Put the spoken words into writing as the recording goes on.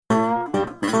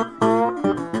Подкаст.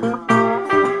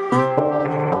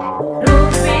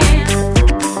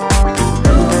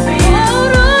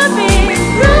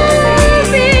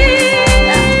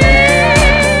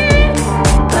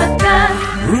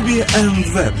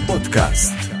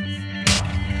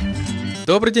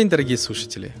 Добрый день, дорогие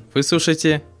слушатели! Вы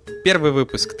слушаете первый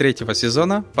выпуск третьего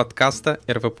сезона подкаста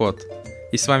РВПод.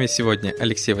 И с вами сегодня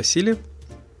Алексей Васильев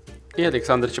и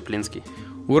Александр Чаплинский.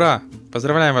 Ура!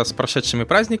 Поздравляем вас с прошедшими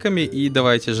праздниками и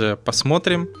давайте же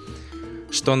посмотрим,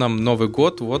 что нам Новый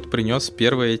год принес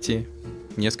первые эти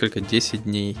 10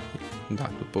 дней. Да,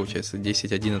 тут получается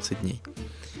 10-11 дней.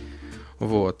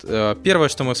 Первое,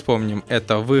 что мы вспомним,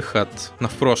 это выход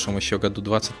в прошлом еще году,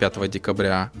 25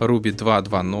 декабря, Ruby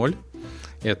 2.2.0.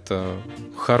 Это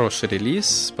хороший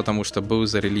релиз, потому что был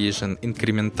зарелижен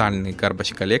инкрементальный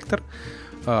garbage collector,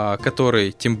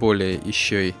 который тем более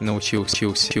еще и научился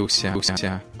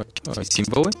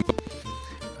символы.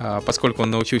 Поскольку он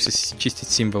научился чистить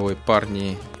символы,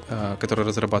 парни, которые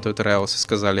разрабатывают Rails,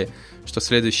 сказали, что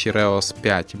следующий Rails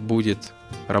 5 будет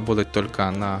работать только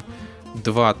на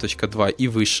 2.2 и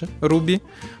выше Ruby,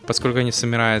 поскольку они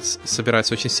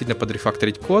собираются очень сильно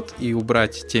подрефакторить код и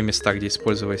убрать те места, где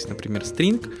использовалось, например,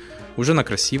 string, уже на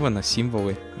красиво, на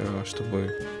символы,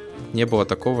 чтобы не было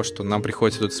такого, что нам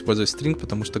приходится тут использовать string,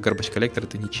 потому что garbage collector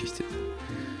это не чистит.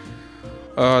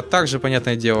 Также,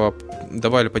 понятное дело,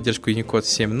 добавили поддержку Unicode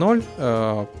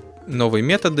 7.0, новые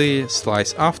методы,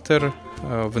 slice after,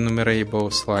 в enumerable,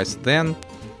 slice then,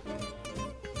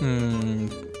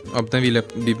 обновили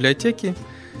библиотеки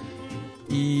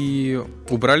и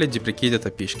убрали deprecated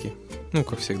API-шки.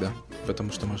 Как всегда,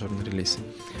 потому что мажорный релиз.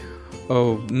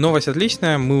 Новость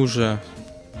отличная, мы уже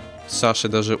с Сашей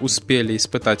даже успели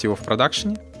испытать его в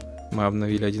продакшене. Мы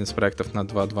обновили один из проектов на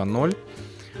 2.2.0.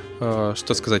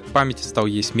 Что сказать, памяти стало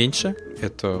есть меньше.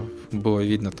 Это было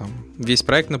видно там. Весь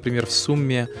проект, например, в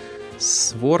сумме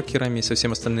с воркерами, со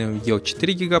всем остальным ел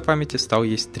 4 гига памяти, стал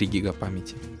есть 3 гига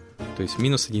памяти. То есть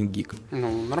минус 1 гиг.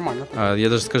 Нормально. Я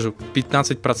даже скажу,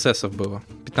 15 процессов было.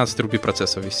 15 рублей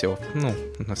процессов висело.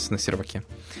 На серваке.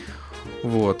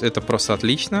 Это просто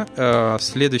отлично.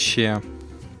 Следующее.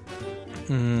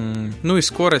 И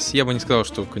скорость. Я бы не сказал,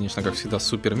 что, конечно, как всегда,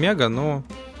 супер-мега, но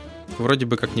вроде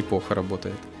бы как неплохо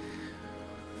работает.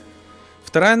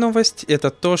 Вторая новость — это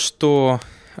то, что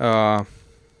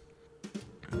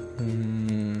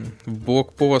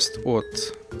блогпост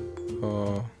от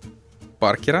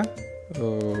Паркера.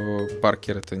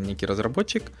 Паркер — это некий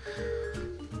разработчик.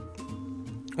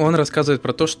 Он рассказывает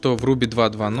про то, что в Ruby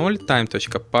 2.2.0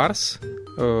 time.parse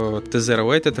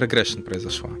TZ-related regression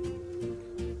произошла.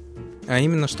 А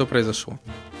именно, что произошло?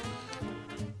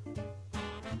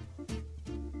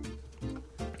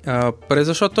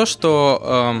 Произошло то,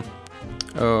 что,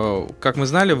 как мы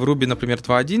знали, в Ruby, например,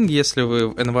 2.1, если вы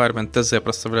в environment TZ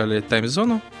проставляли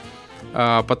таймзону,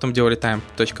 а потом делали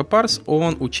time.parse,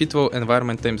 он учитывал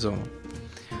environment таймзону.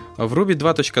 В Ruby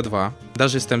 2.2,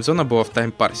 даже если таймзона была в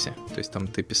таймпарсе, то есть там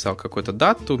ты писал какую-то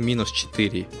дату, минус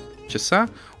 4 часа,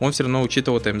 он все равно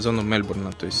учитывал таймзону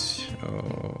Мельбурна, то есть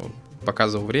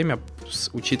показывал время с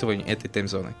учитыванием этой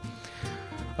таймзоны.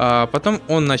 Потом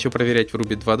он начал проверять в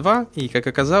Ruby 2.2, и, как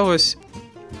оказалось,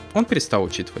 он перестал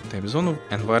учитывать таймзону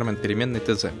environment переменной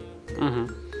TZ.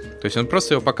 То есть он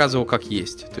просто его показывал как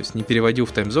есть, то есть не переводил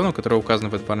в таймзону, которая указана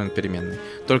в environment переменной.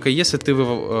 Только если ты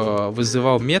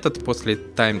вызывал метод после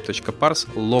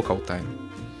time.parse local time.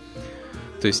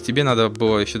 То есть тебе надо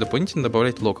было еще дополнительно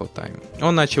добавлять local time.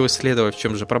 Он начал исследовать, в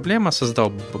чем же проблема,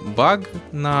 создал баг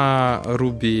на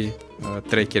Ruby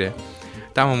трекере.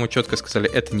 Там ему четко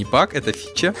сказали, это не баг, это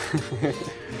фича.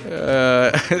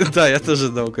 Да, я тоже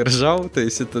долго ржал. То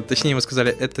есть это, точнее, ему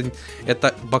сказали,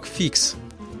 это баг-фикс,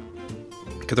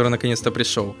 который наконец-то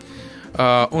пришел.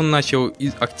 Он начал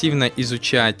активно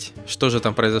изучать, что же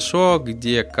там произошло,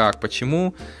 где, как,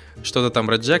 почему, что-то там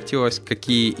реджектилось,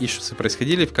 какие ишусы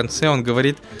происходили. В конце он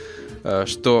говорит,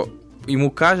 что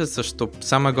ему кажется, что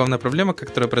самая главная проблема,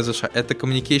 которая произошла, это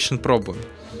communication problem.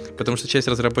 Потому что часть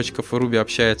разработчиков Ruby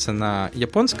общается на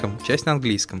японском, часть на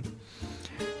английском.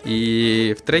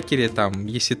 И в трекере там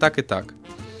есть и так, и так.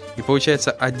 И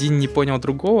получается, один не понял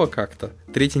другого как-то,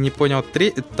 третий не понял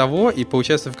того, и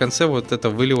получается в конце это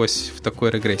вылилось в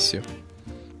такую регрессию.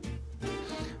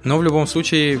 Но в любом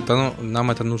случае, нам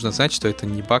это нужно знать, что это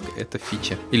не баг, это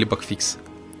фича или багфикс.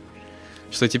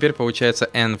 Что теперь получается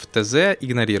n в tz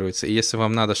игнорируется, и если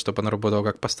вам надо, чтобы оно работало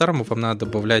как по-старому, вам надо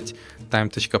добавлять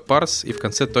time.parse и в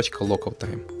конце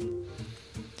 .localtime.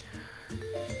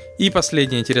 И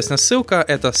последняя интересная ссылка —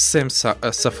 это Сэм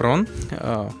Сафрон,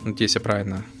 надеюсь, я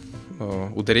правильно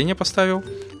ударение поставил.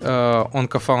 Он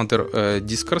кофаундер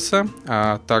Discourse,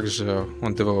 а также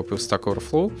он девелопил Stack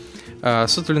Overflow.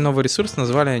 Создали новый ресурс,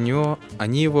 назвали они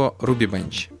его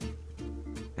RubyBench.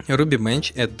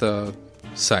 RubyBench — это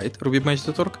сайт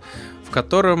rubybench.org, в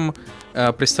котором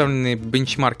представлены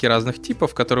бенчмарки разных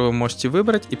типов, которые вы можете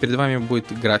выбрать, и перед вами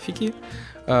будут графики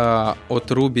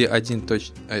от Ruby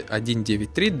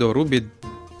 1.9.3 до Ruby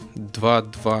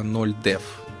 2.2.0 Dev.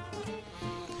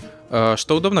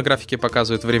 Что удобно, графики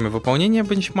показывают время выполнения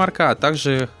бенчмарка, а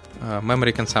также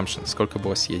memory consumption, сколько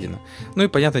было съедено. Ну и,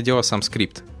 понятное дело, сам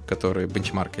скрипт, который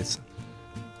бенчмаркается.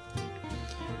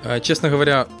 Честно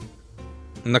говоря,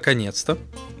 наконец-то,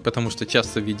 потому что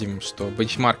часто видим, что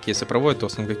бенчмарки, если проводят, то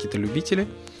в основном какие-то любители.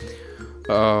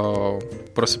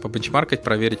 Просто побенчмаркать,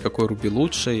 проверить, какой Ruby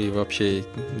лучше и вообще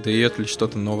дает ли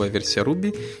что-то новая версия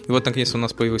Ruby. И вот, наконец, у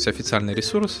нас появился официальный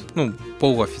ресурс, ну,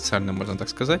 полуофициальный, можно так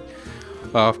сказать,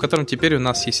 в котором теперь у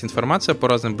нас есть информация по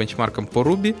разным бенчмаркам по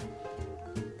Ruby.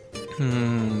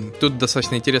 Тут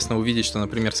достаточно интересно увидеть, что,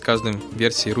 например, с каждой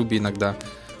версией Ruby иногда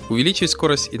увеличивает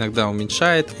скорость, иногда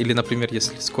уменьшает, или, например,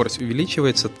 если скорость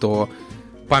увеличивается, то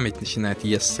память начинает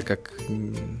есться, как,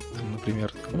 там,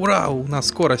 например, ура, у нас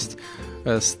скорость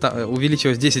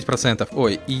увеличилась 10%,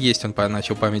 ой, и есть он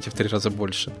начал памяти в 3 раза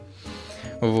больше.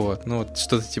 Вот, ну вот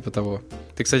что-то типа того.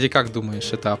 Ты, кстати, как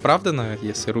думаешь, это оправдано,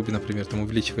 если Ruby, например, там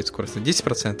увеличивает скорость на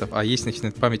 10%, а есть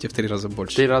начинает памяти в 3 раза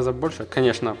больше? 3 раза больше?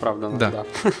 Конечно, оправдано, да.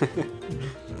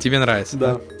 Тебе нравится?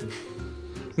 Да.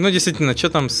 Ну, действительно, что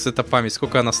там с этой память,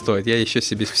 сколько она стоит? Я еще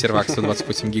себе в сервак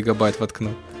 128 гигабайт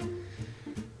воткну.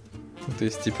 То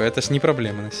есть, типа, это ж не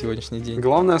проблема на сегодняшний день.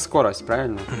 Главная скорость,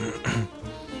 правильно?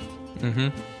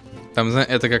 Угу. Там,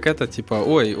 это как это, типа,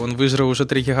 ой, он выжрал уже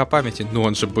 3 гига памяти, но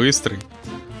он же быстрый.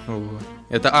 Вот.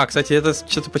 Это, кстати, это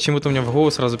что-то почему-то у меня в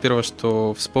голову сразу первое,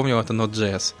 что вспомнил, это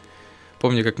Node.js.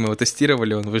 Помню, как мы его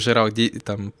тестировали, он выжирал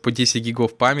там, по 10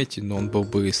 гигов памяти, но он был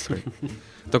быстрый.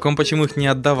 Только он почему их не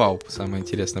отдавал, самое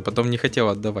интересное, потом не хотел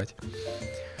отдавать.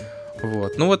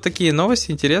 Вот. Ну, вот такие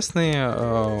новости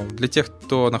интересные. Для тех,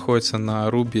 кто находится на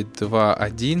Ruby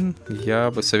 2.1, я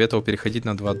бы советовал переходить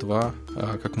на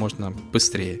 2.2 как можно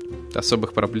быстрее.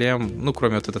 Особых проблем, ну,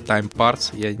 кроме вот этого time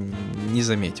parts, я не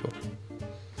заметил.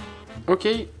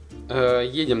 Окей,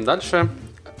 едем дальше.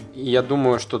 Я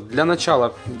думаю, что для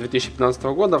начала 2015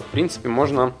 года, в принципе,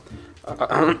 можно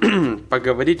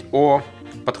поговорить о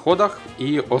подходах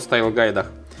и о стайл-гайдах.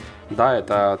 Да,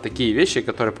 это такие вещи,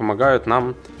 которые помогают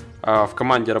нам в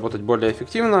команде работать более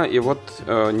эффективно. И вот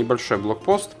небольшой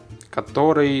блогпост,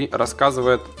 который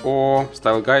рассказывает о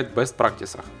стайл-гайд best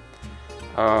practices.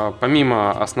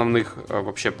 Помимо основных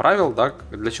вообще правил, да,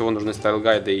 для чего нужны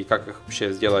стайл-гайды и как их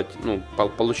вообще сделать, ну,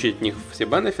 получить от них все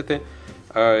бенефиты,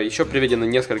 еще приведено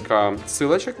несколько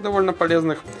ссылочек довольно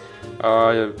полезных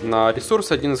на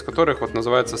ресурс, один из которых вот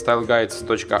называется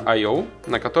styleguides.io,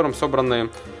 на котором собраны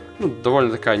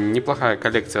довольно такая неплохая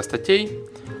коллекция статей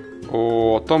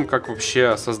о том, как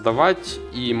вообще создавать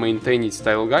и мейнтейнить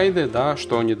стайл-гайды, да,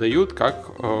 что они дают,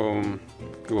 как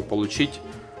получить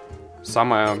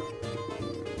самое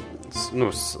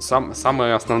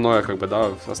основное,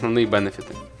 основные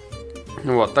бенефиты.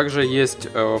 Вот. Также есть,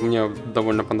 мне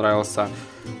довольно понравился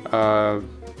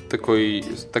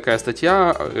такая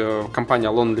статья, компания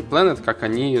Lonely Planet, как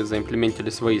они заимплементили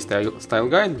свои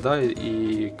стайл-гайды, да,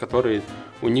 и которые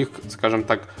у них, скажем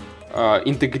так,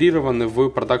 интегрированы в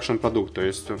продакшн продукт. То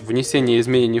есть внесение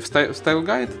изменений в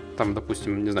стайл-гайд, там,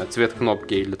 допустим, не знаю, цвет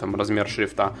кнопки или там размер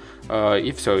шрифта,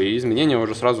 и все, и изменения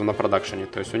уже сразу на продакшене.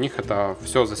 То есть у них это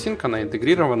все засинкано,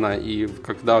 интегрировано, и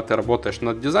когда ты работаешь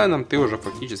над дизайном, ты уже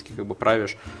фактически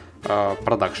правишь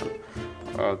продакшн.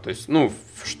 То есть,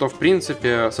 что в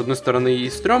принципе, с одной стороны и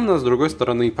стрёмно, с другой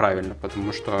стороны и правильно,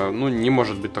 потому что, не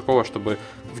может быть такого, чтобы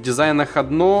в дизайнах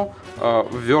одно,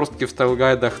 в верстке, в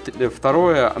стайл-гайдах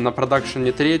второе, а на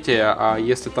продакшене третье, а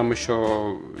если там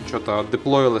еще что-то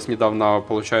деплоилось недавно,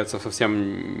 получается,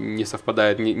 совсем не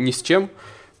совпадает ни с чем,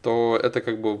 то это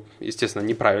естественно,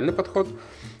 неправильный подход.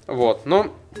 Вот, но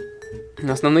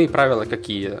основные правила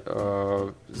какие?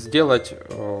 Сделать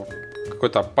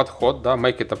какой-то подход, да,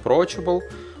 make it approachable,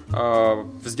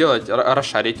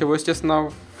 расшарить его,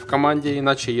 естественно, в команде,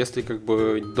 иначе, если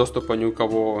доступа ни у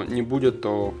кого не будет,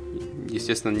 то,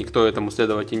 естественно, никто этому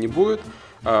следовать и не будет,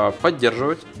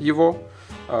 поддерживать его,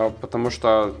 потому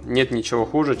что нет ничего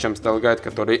хуже, чем стайл-гайд,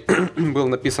 который был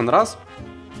написан раз,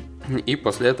 и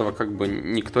после этого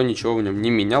никто ничего в нем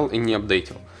не менял и не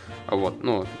апдейтил. Вот,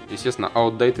 естественно,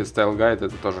 outdated style-guide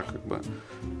это тоже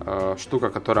штука,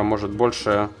 которая может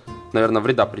больше, наверное,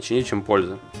 вреда причинить, чем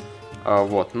пользы.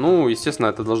 Вот, естественно,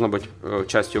 это должно быть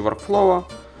частью workflow.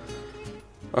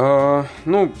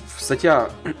 Ну, статья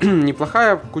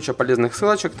неплохая, куча полезных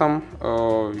ссылочек там.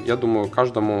 Я думаю,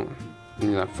 каждому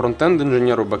фронт-энд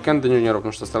инженеру, бэк-энд инженеру,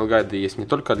 потому что стайл-гайды есть не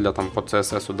только для там по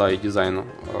CSS, да, и дизайну.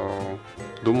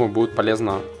 Думаю, будет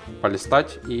полезно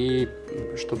полистать и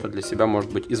что-то для себя,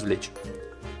 может быть, извлечь.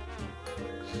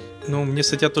 Ну, мне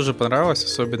статья тоже понравилась,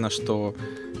 особенно, что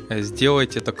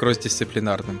сделать это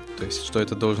кросс-дисциплинарным. То есть, что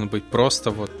это должен быть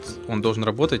просто вот, он должен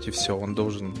работать и все, он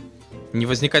должен не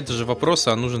возникать даже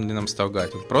вопроса, а нужен ли нам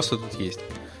стайл-гайд. Он просто тут есть.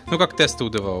 Ну, как тесты у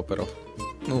девелоперов.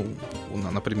 Ну,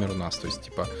 например, у нас. То есть,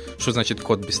 типа, что значит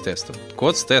код без тестов?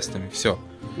 Код с тестами, все.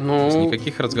 Ну, то есть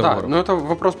никаких разговоров. Да, но это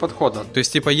вопрос подхода. То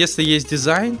есть, типа, если есть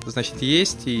дизайн, значит,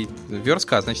 есть и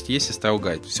верстка, значит, есть и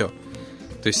стайл-гайд. Все.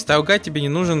 То есть, стайл-гайд тебе не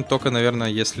нужен только, наверное,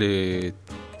 если,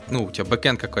 ну, у тебя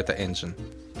бэкэнд какой-то engine.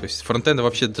 То есть, фронтенда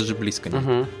вообще даже близко нет.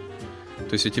 Угу.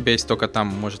 То есть, у тебя есть только там,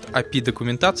 может,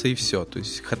 API-документация и все. То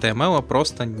есть, HTML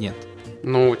просто нет.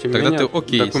 Ну, тем не Тогда менее,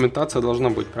 ты документация должна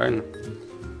быть, правильно?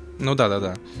 Ну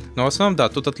да. Но в основном, да,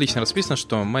 тут отлично расписано,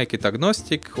 что make it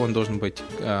agnostic, он должен быть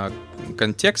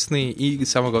контекстный и,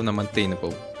 самое главное,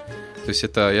 maintainable. То есть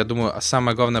это, я думаю,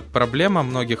 самая главная проблема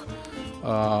многих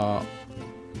open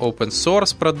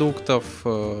source продуктов,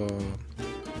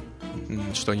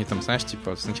 что они там, знаешь,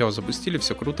 типа сначала запустили,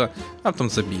 все круто, а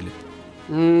потом забили.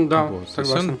 Да, вот.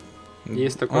 согласен.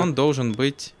 Есть такое. Он должен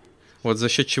быть... Вот за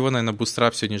счет чего, наверное,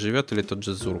 Bootstrap сегодня живет, или тот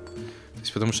же Zurb. То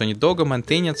есть, потому что они долго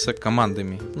мейнтейнятся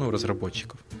командами, ну,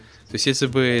 разработчиков. То есть, если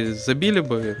бы забили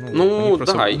бы... Ну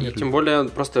да, и тем более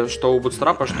просто, что у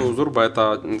Bootstrap, что у Zurb,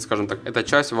 это, скажем так, это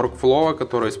часть workflow,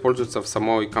 которая используется в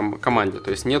самой команде.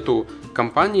 То есть, нету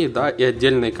компании, да, и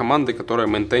отдельной команды, которая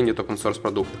мейнтейнит open source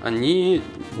продукт. Они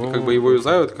как бы его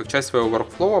юзают как часть своего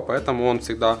workflow, поэтому он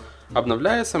всегда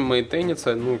обновляется,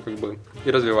 мейнтейнится, ну, как бы, и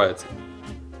развивается.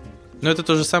 Ну, это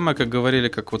то же самое, как говорили,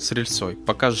 как вот с рельсой.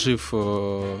 Пока жив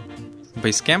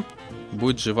Basecamp,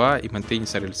 будет жива и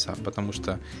мейнтейнится рельса, потому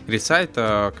что рельса —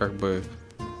 это как бы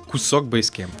кусок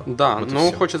Basecamp. Да, вот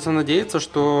но хочется надеяться,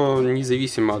 что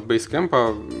независимо от Basecamp,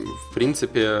 в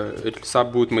принципе, рельса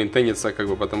будет мейнтейниться, как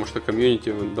бы, потому что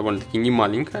комьюнити довольно-таки не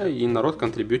маленькое, и народ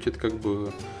контрибьютит как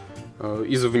бы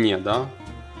извне, да.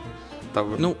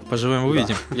 Ну, поживем,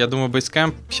 увидим. Да. Я думаю,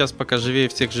 Basecamp сейчас пока живее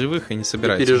всех живых и не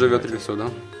собирается. И переживет рельсу, да?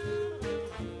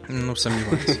 Ну,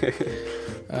 сомневаюсь.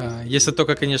 Если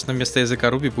только, конечно, вместо языка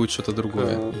Ruby будет что-то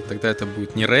другое. И тогда это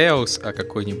будет не Rails, а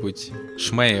какой-нибудь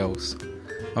Schmails.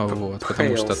 Вот,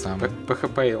 потому что там...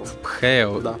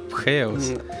 PHPails. Да.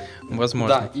 PHPails.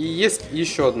 Возможно. Да, и есть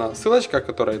еще одна ссылочка,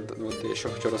 которую вот я еще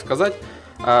хочу рассказать.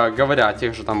 Говоря о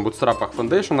тех же там Bootstrap,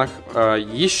 Foundation,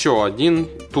 еще один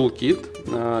toolkit,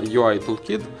 UI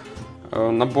toolkit,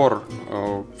 набор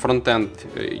фронтенд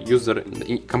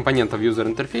компонентов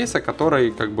юзер-интерфейса,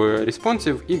 который как бы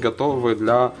responsive и готовы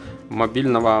для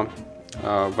мобильного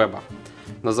веба.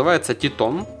 Называется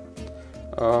Titon.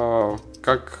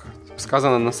 Как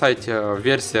сказано на сайте,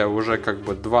 версия уже как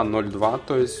бы 2.0.2,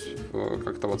 то есть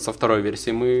как-то вот со второй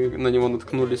версии мы на него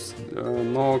наткнулись,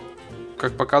 но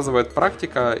как показывает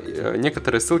практика,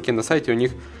 некоторые ссылки на сайте у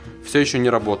них все еще не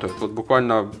работают. Вот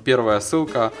буквально первая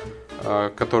ссылка,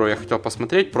 которую я хотел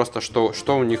посмотреть, просто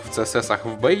что у них в CSS-ах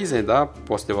в Base, да,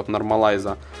 после вот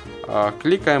нормалайза,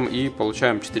 кликаем и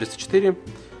получаем 404.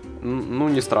 Ну,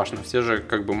 не страшно, все же,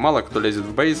 как бы, мало кто лезет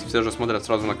в Base, все же смотрят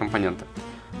сразу на компоненты.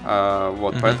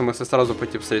 Вот, поэтому если сразу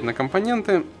пойти посмотреть на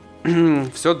компоненты,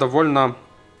 все довольно,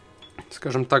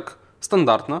 скажем так,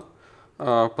 стандартно,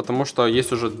 потому что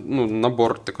есть уже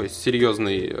набор такой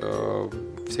серьезный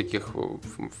всяких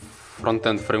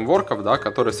фронтенд фреймворков, да,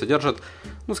 которые содержат,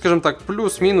 скажем так,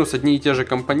 плюс-минус одни и те же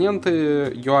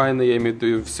компоненты UI, я имею в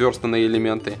виду сверстанные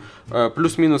элементы,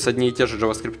 плюс-минус одни и те же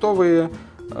JavaScript-овые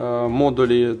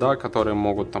модули, да, которые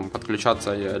могут там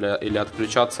подключаться или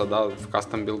отключаться, да, в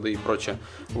кастом-билды и прочее.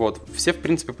 Вот. Все, в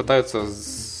принципе, пытаются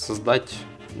создать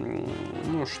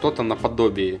что-то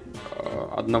наподобие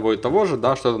одного и того же,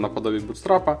 да, что-то наподобие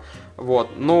Bootstrap. Вот.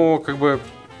 Но как бы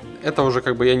это уже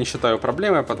как бы я не считаю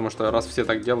проблемой, потому что раз все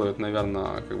так делают,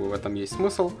 наверное, как бы в этом есть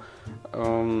смысл.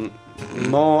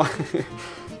 Но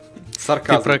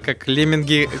сарказм. Ты про как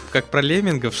лемминги, как про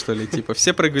леммингов, что ли? Типа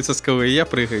все прыгают со скалы, и я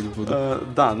прыгать буду.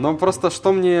 Да, но просто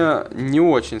что мне не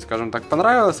очень, скажем так,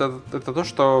 понравилось, это то,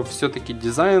 что все-таки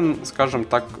дизайн, скажем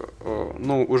так,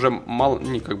 уже мало,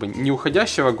 не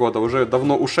уходящего года, уже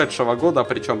давно ушедшего года,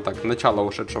 причем так, начало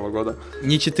ушедшего года.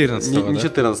 Не 14-го, Не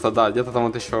 14-го, да, где-то там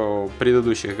вот еще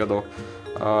предыдущих годов.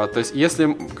 То есть,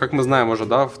 если, как мы знаем уже,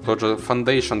 да, тот же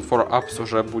Foundation for Apps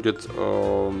уже будет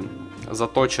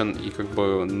заточен и как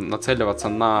бы нацеливаться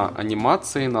на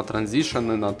анимации, на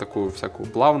транзишены, на такую всякую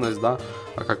плавность, да.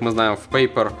 А как мы знаем, в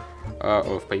Paper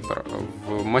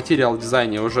в материал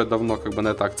дизайне уже давно как бы на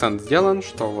это акцент сделан,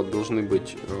 что вот должны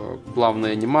быть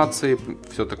плавные анимации,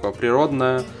 все такое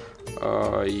природное,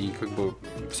 и как бы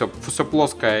все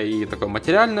плоское и такое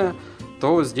материальное,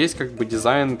 то здесь как бы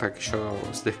дизайн так еще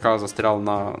слегка застрял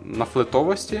на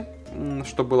флетовости,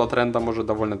 что было трендом уже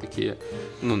довольно-таки,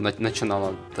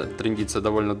 начинало трендиться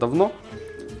довольно давно.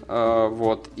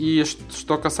 Вот. И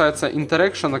что касается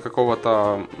интеракшена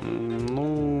какого-то,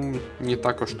 не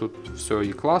так уж тут все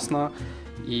и классно.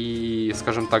 И,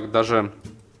 скажем так, даже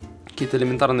какие-то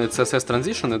элементарные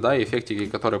CSS-транзишены, да, и эффектики,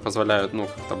 которые позволяют,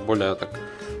 как-то более так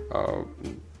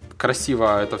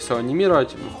красиво это все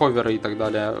анимировать, ховеры и так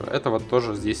далее, этого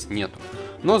тоже здесь нету.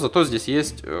 Но зато здесь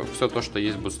есть все то, что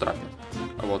есть в Bootstrap.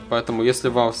 Вот, поэтому если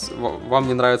вам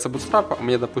не нравится Bootstrap, а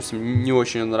мне, допустим, не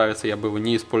очень нравится, я бы его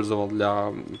не использовал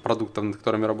для продуктов, над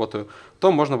которыми работаю,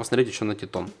 то можно посмотреть еще на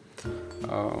Titon.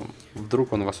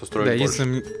 Вдруг он вас устроит больше.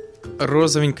 Если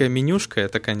розовенькая менюшка,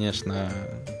 это, конечно...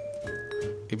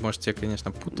 И, может, я,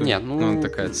 конечно, путаю. Нет,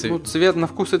 такая цвет на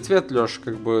вкус и цвет, Леш,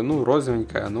 как бы,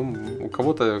 розовенькая, у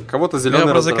кого-то зеленый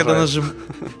я просто раздражает.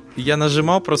 Я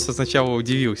нажимал, просто сначала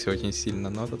удивился очень сильно,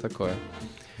 но это такое.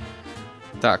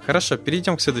 Так, хорошо,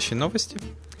 перейдем к следующей новости.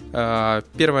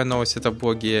 Первая новость — это в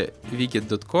блоге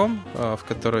Wiget.com, в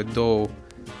которой Dow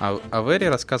Avery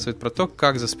рассказывает про то,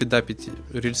 как заспидапить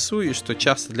рельсу, и что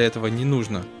часто для этого не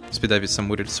нужно спидапить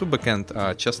саму рельсу, бэкэнд,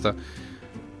 а часто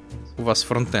у вас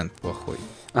фронтенд плохой.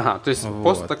 Ага, то есть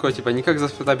пост такой, типа, не как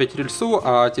заспидапить рельсу,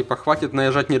 а типа хватит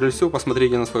наезжать не рельсу,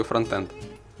 посмотрите на свой фронтенд.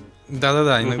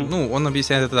 Да-да-да, он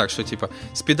объясняет это так, что типа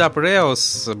speed up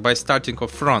Rails by starting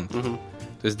of front.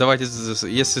 То есть давайте,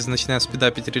 если начинаем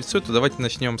спидапить рельсу, то давайте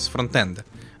начнем с фронтенда,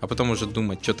 а потом уже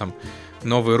думать, что там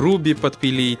новый Ruby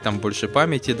подпилить, там больше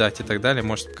памяти дать и так далее.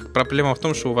 Может, проблема в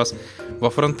том, что у вас во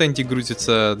фронтенде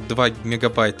грузится 2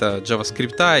 мегабайта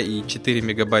JavaScript и 4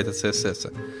 мегабайта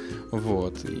CSS.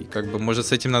 Вот. И как бы, может,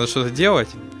 с этим надо что-то делать.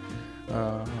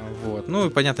 Вот. И,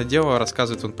 понятное дело,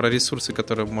 рассказывает он про ресурсы,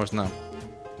 которые можно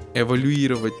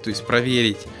эвалюировать, то есть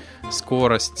проверить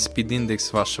скорость,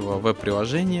 speed-индекс вашего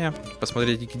веб-приложения,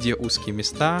 посмотреть, где узкие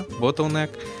места,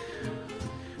 bottleneck.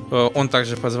 Он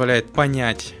также позволяет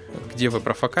понять, где вы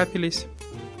профокапились.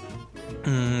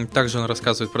 Также он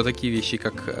рассказывает про такие вещи,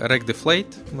 как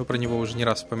RegDeflate. Мы про него уже не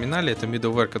раз вспоминали. Это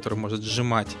middleware, который может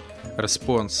сжимать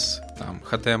респонс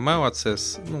HTML,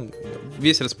 CSS,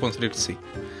 весь респонс рельсы.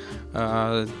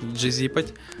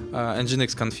 gzipать,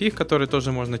 Nginx config, который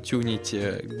тоже можно тюнить,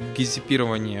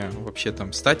 гизипирование вообще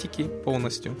там статики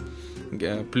полностью,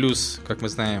 плюс, как мы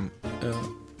знаем,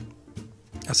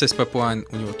 SS Pipeline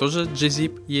у него тоже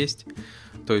gzip есть,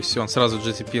 то есть он сразу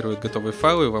gzipiрует готовые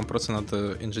файлы, и вам просто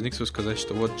надо Nginx сказать,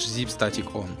 что вот gzip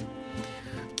static on.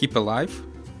 Keep alive,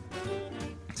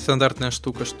 стандартная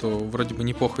штука, что вроде бы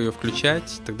неплохо ее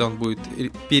включать, тогда он будет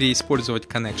переиспользовать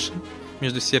connection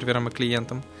между сервером и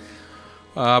клиентом.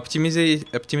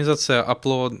 Оптимизация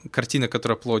картины,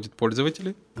 которую аплодят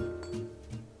пользователи.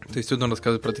 То есть он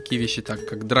рассказывает про такие вещи, так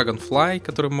как Dragonfly,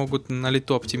 которые могут на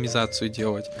лету оптимизацию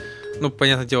делать.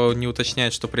 Понятное дело, не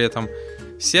уточняет, что при этом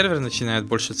сервер начинает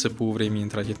больше CPU времени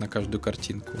тратить на каждую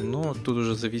картинку. Но тут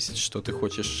уже зависит, что ты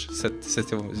хочешь с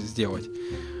этим сделать.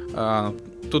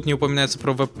 Тут не упоминается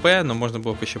про WebP, но можно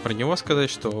было бы еще про него сказать,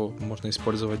 что можно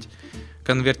использовать,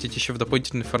 конвертить еще в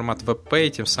дополнительный формат WebP,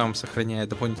 и тем самым сохраняя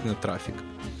дополнительный трафик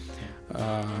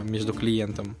между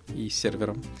клиентом и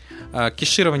сервером.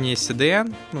 Кеширование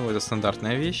CDN, это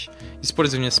стандартная вещь.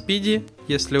 Использование Speedy,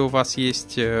 если у вас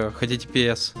есть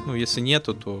HTTPS, если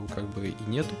нету, то как бы и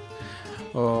нету.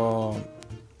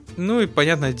 И,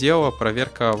 понятное дело,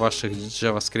 проверка ваших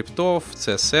JavaScript,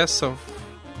 CSS,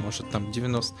 может там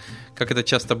 90, как это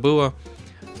часто было,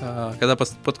 когда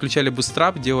подключали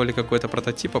Bootstrap, делали какой-то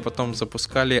прототип, а потом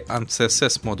запускали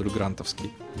AntCSS модуль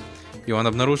грантовский. И он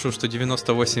обнаружил, что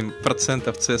 98%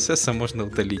 CSS можно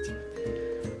удалить.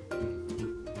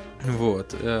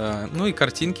 Вот. И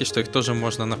картинки, что их тоже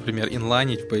можно, например,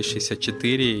 инлайнить в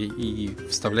base64 и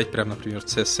вставлять прямо, например, в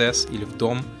CSS или в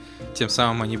DOM. Тем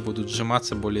самым они будут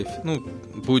сжиматься более...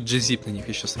 будет gzip на них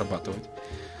еще срабатывать.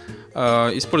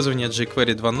 Использование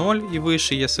jQuery 2.0 и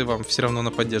выше, если вам все равно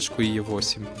на поддержку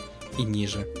IE8 и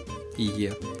ниже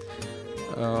IE.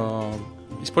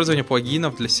 Использование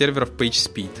плагинов для серверов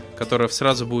PageSpeed, которые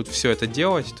сразу будут все это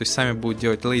делать, то есть сами будут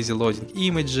делать lazy loading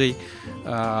имиджей,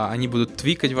 они будут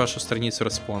твикать вашу страницу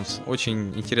response.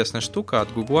 Очень интересная штука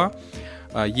от Google.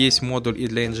 Есть модуль и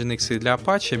для Nginx, и для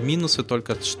Apache. Минусы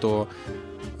только, что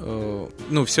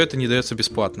все это не дается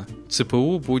бесплатно.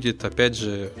 CPU будет, опять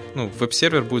же,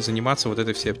 веб-сервер будет заниматься вот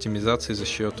этой всей оптимизацией за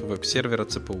счет веб-сервера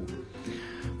CPU.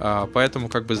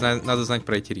 Поэтому надо знать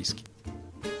про эти риски.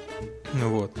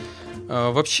 Вот.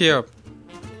 Вообще,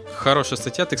 хорошая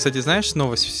статья. Ты, кстати, знаешь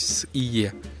новость с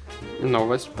IE?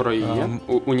 Новость про IE?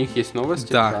 У них есть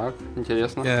новости? Да. Так,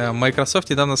 интересно. Microsoft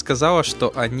недавно сказала,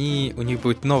 что у них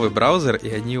будет новый браузер, и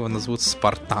они его назовут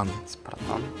Spartan.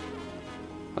 Spartan.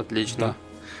 Отлично. Да.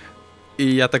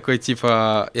 И я такой,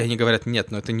 типа, и они говорят,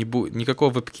 нет, это не будет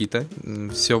никакого веб-кита,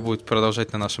 все будет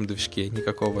продолжать на нашем движке,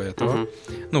 никакого этого.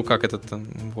 Ну, как это там,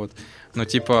 вот. Но,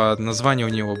 типа, название у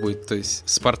него будет, то есть,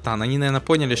 Spartan. Они, наверное,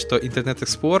 поняли, что Internet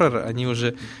Explorer, они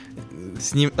уже,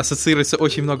 с ним ассоциируется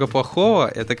очень много плохого.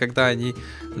 Это когда они,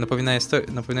 напоминают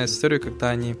историю, когда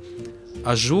они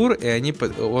Azure,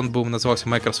 и он назывался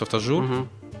Microsoft Azure,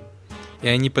 и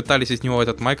они пытались из него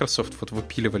этот Microsoft вот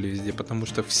выпиливали везде, потому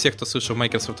что все, кто слышал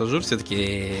Microsoft Azure, все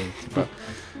такие, типа,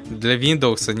 для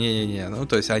Windows, не-не-не. Ну,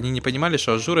 то есть они не понимали,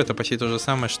 что Azure это почти то же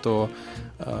самое, что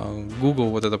Google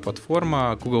вот эта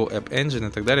платформа, Google App Engine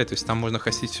и так далее. То есть там можно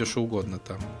хостить все, что угодно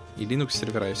там. И Linux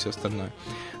сервера, и все остальное.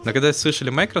 Но когда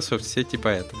слышали Microsoft, все типа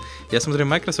это. Я смотрю,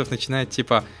 Microsoft начинает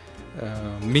типа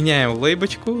меняем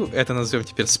лейбочку, это назовем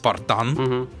теперь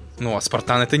Spartan. Ну, а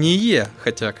Spartan это не IE,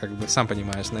 хотя, как бы, сам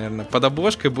понимаешь, наверное, под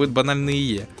обложкой будет банальный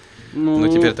IE. Ну, но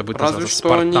теперь это будет разве называться что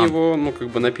Spartan. они его, ну, как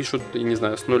бы напишут, не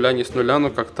знаю, с нуля, не с нуля,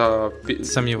 но как-то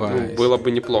Сомневаюсь. было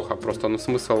бы неплохо. Просто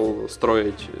смысл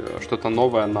строить что-то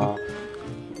новое на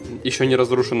еще не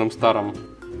разрушенном старом.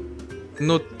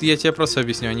 Ну, я тебе просто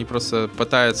объясню, они просто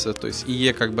пытаются, то есть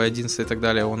IE как бы 11 и так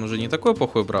далее, он уже не такой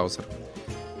плохой браузер.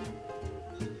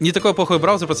 Не такой плохой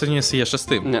браузер по сравнению с IE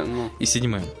 6 и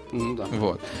 7. Ну да.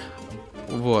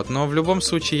 Вот. Но в любом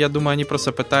случае, я думаю, они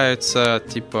просто пытаются,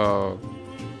 типа,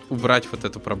 убрать вот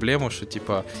эту проблему, что,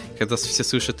 типа, когда все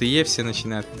слышат IE, все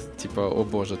начинают, типа, о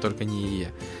боже, только не IE.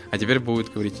 А теперь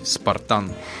будут говорить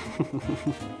Spartan.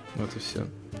 Вот и все.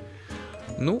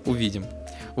 Ну, увидим.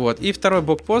 Вот. И второй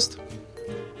блокпост.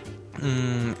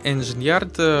 Engine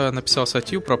Yard написал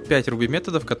статью про 5 Ruby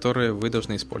методов, которые вы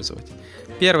должны использовать.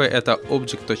 Первый это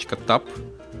object.tab.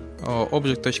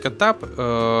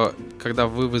 Object.tab, когда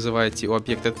вы вызываете у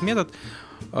объекта этот метод,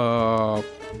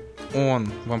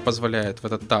 он вам позволяет в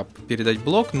этот tab передать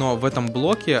блок, но в этом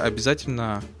блоке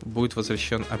обязательно будет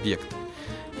возвращен объект.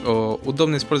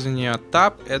 Удобное использование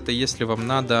tab — это если вам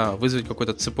надо вызвать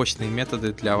какие-то цепочные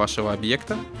методы для вашего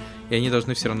объекта, и они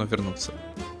должны все равно вернуться.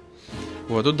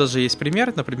 Вот, тут даже есть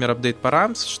пример, например, update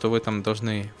params, что вы там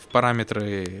должны в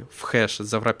параметры, в хэш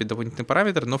заврапить дополнительный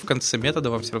параметр, но в конце метода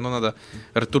вам все равно надо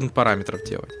return параметров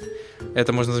делать.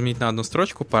 Это можно заменить на одну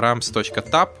строчку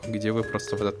params.tab, где вы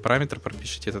просто в этот параметр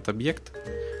пропишите этот объект,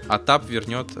 а tab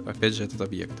вернет, опять же, этот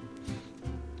объект.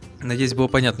 Надеюсь, было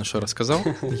понятно, что я рассказал.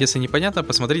 Если непонятно,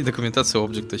 посмотрите документацию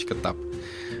object.tab.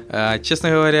 Честно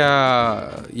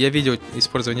говоря, я видел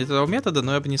использование этого метода,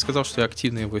 но я бы не сказал, что я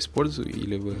активно его использую,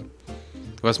 или вы...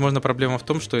 Возможно, проблема в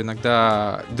том, что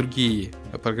иногда другие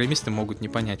программисты могут не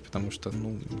понять, потому что,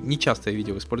 не часто я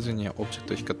видел использование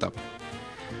object.tab.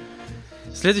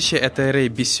 Следующее — это array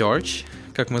bsearch.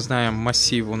 Как мы знаем, в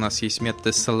массиве у нас есть методы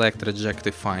select, reject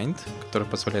и find, которые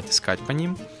позволяют искать по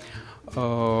ним.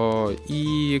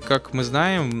 И, как мы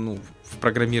знаем, в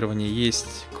программировании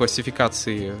есть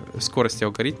классификации скорости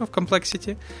алгоритмов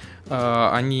complexity.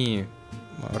 Они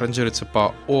ранжируются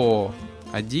по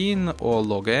O1, O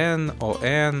log n,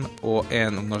 ON,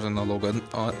 ON умноженное на log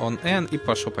on n и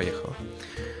пошло-поехало.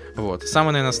 Вот.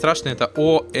 Самое, наверное, страшное — это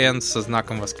ON со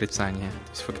знаком восклицания,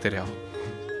 то есть факториал.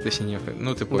 Точнее,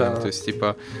 ты понял. Да. То есть,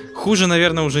 типа, хуже,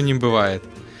 наверное, уже не бывает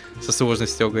со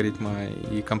сложностью алгоритма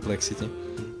и complexity.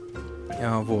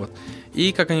 Вот.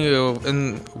 И как они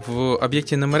в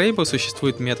объекте enumerable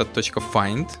существует метод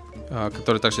 .find,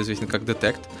 который также известен как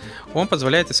detect. Он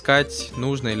позволяет искать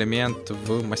нужный элемент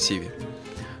в массиве.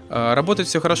 Работает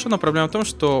все хорошо, но проблема в том,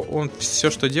 что он все,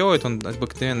 что делает, он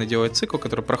обыкновенно делает цикл,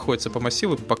 который проходится по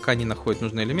массиву, пока не находит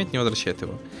нужный элемент, не возвращает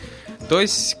его. То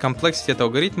есть complexity этого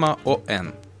алгоритма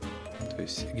ON. То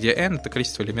есть где n — это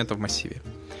количество элементов в массиве.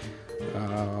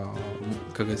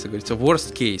 Как это говорится,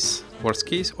 worst case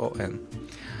ON.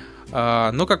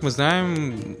 Но, как мы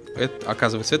знаем,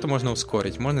 оказывается, это можно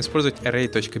ускорить. Можно использовать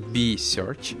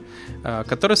array.bsearch,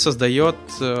 который создает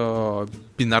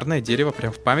бинарное дерево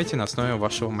прямо в памяти на основе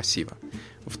вашего массива.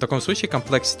 В таком случае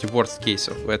complexity worst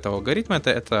case этого алгоритма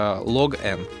это log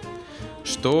n,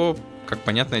 что, как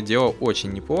понятное дело,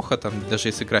 очень неплохо. Там, даже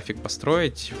если график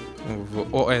построить, в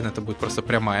ON это будет просто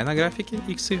прямая на графике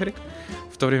x, y,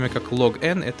 в то время как log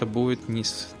n это будет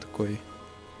такой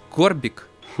горбик.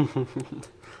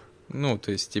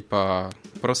 То есть, типа,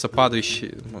 просто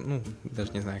падающий,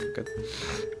 даже не знаю, как это.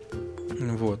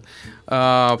 Вот.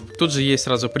 Тут же есть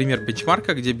сразу пример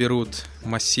бенчмарка, где берут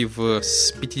массив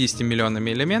с 50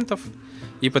 миллионами элементов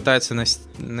и пытается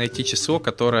найти число,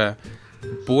 которое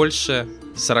больше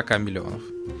 40 миллионов.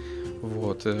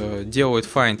 Вот. Делают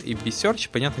find и bsearch.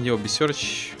 Понятное дело,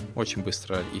 bsearch очень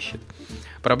быстро ищет.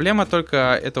 Проблема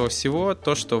только этого всего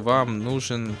то, что вам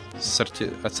нужен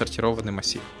отсортированный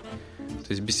массив.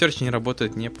 То есть bsearch не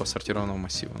работает не по сортированному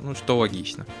массиву. Ну, что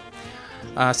логично.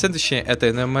 А следующее это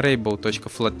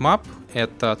enumerable.flatMap.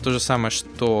 Это то же самое,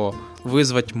 что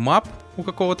вызвать map у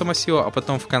какого-то массива, а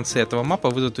потом в конце этого мапа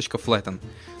вызвать .flatten.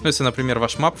 Ну, если, например,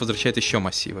 ваш map возвращает еще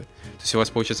массивы. То есть у вас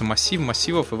получается массив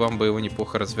массивов, и вам бы его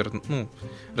неплохо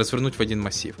развернуть в один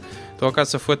массив. То,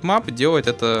 оказывается, flatMap делает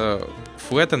это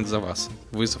flatten за вас,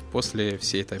 вызов после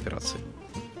всей этой операции.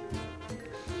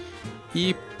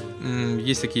 И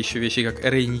есть такие еще вещи, как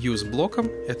ArrayNew с блоком.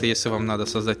 Это если вам надо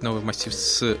создать новый массив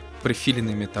с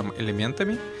префиленными там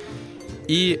элементами.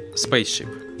 И Spaceship.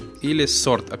 Или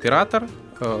sort оператор.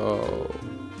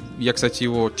 Я, кстати,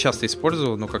 его часто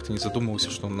использовал, но как-то не задумывался,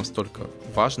 что он настолько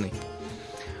важный.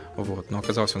 Вот, но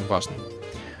оказалось, он важный.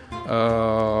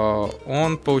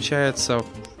 Он, получается,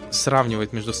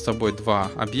 сравнивает между собой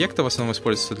два объекта. В основном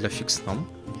используется для fixed num,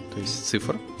 то есть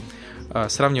цифр.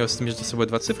 Сравнивает между собой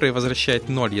два цифры и возвращает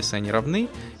 0, если они равны,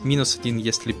 минус 1,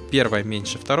 если первое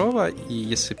меньше второго, и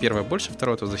если первое больше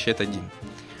второго, то возвращает 1.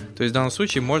 То есть в данном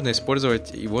случае можно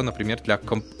использовать его, например, для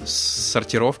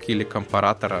сортировки или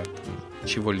компаратора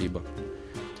чего-либо.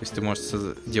 То есть ты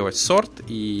можешь делать сорт,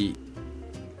 и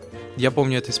я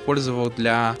помню, это использовал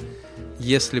для...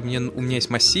 Если у меня есть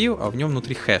массив, а в нем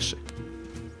внутри хэши.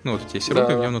 Ну, вот у тебя есть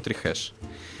рука, в нем внутри хэш.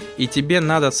 И тебе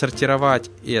надо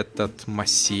отсортировать этот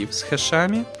массив с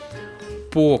хэшами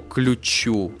по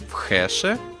ключу в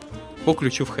хэше,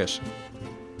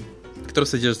 который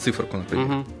содержит циферку,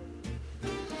 например.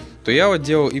 То я вот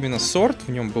делал именно сорт,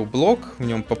 в нем был блок, в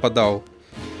нем попадалось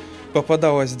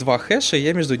два хэша, и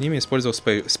я между ними использовал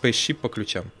spaceship по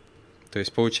ключам. То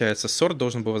есть, получается, сорт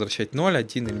должен был возвращать 0,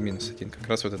 1 или минус 1, как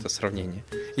раз вот это сравнение.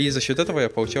 И за счет этого я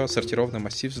получал сортированный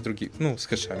массив с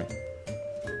хэшами.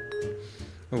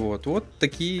 Вот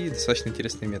такие достаточно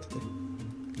интересные методы.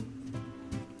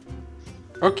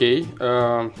 Окей,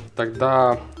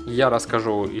 тогда я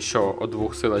расскажу еще о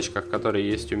двух ссылочках, которые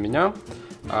есть у меня.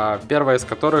 Первая из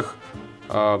которых,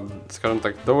 скажем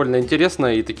так, довольно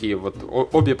интересная, и такие вот,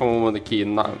 обе, по-моему, такие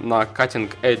на cutting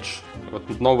edge,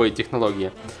 вот новые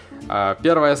технологии.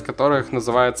 Первая из которых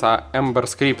называется Ember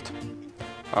Script.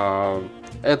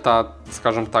 Это,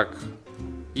 скажем так,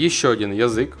 еще один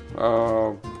язык,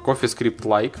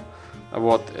 CoffeeScript-like.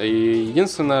 Вот. И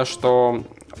единственное, что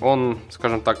он,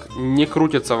 скажем так, не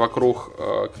крутится вокруг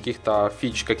каких-то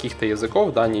фич, каких-то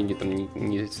языков, да,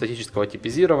 ни статического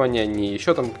типизирования, ни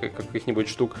еще там каких-нибудь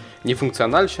штук, ни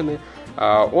функциональщины.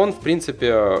 Он, в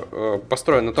принципе,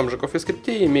 построен на том же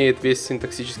CoffeeScript, имеет весь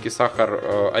синтаксический сахар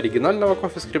оригинального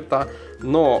CoffeeScript,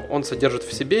 но он содержит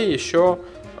в себе еще,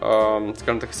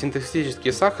 скажем так,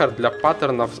 синтаксический сахар для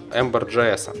паттернов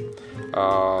Ember.js.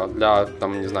 Для,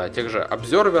 там, не знаю, тех же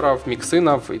обзерверов,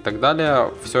 миксинов и так далее.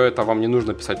 Все это вам не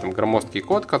нужно писать там громоздкий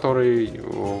код, который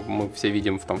мы все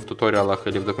видим в туториалах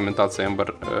или в документации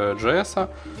Ember.js.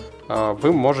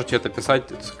 Вы можете это писать,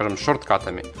 скажем,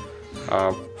 шорткатами.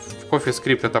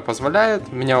 CoffeeScript это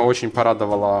позволяет. Меня очень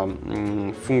порадовала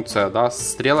функция, да,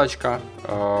 стрелочка,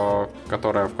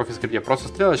 которая в CoffeeScript просто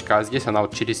стрелочка, а здесь она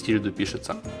вот через тильду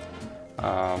пишется.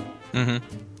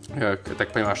 Я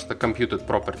так понимаю, что это computed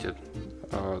property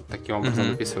таким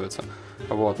образом описывается.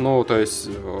 Вот, ну, то есть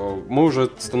мы уже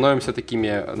становимся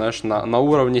такими, знаешь, на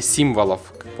уровне символов,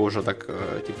 как бы уже так,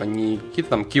 типа не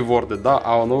какие-то там кейворды, да,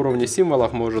 а на уровне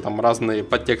символов мы уже там разные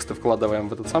подтексты вкладываем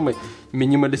в этот самый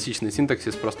минималистичный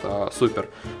синтаксис, просто супер.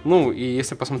 Ну, и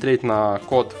если посмотреть на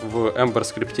код в Ember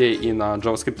скрипте и на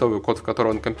JavaScript код, в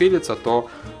который он компилится, то,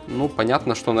 ну,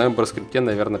 понятно, что на Ember скрипте,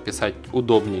 наверное, писать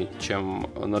удобнее, чем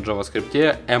на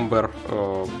JavaScript Ember,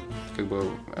 как бы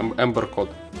Ember код.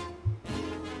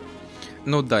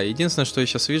 Ну да, единственное, что я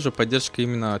сейчас вижу, поддержка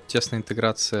именно тесная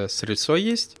интеграция с рельсой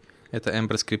есть. Это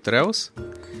Ember Script Rails.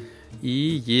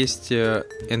 И есть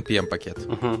NPM пакет.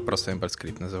 Просто Ember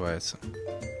Script называется.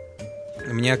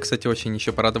 Меня, кстати, очень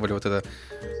еще порадовали вот это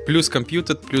плюс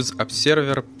computed, плюс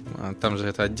observer. Там же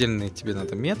это отдельные тебе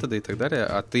надо методы и так далее.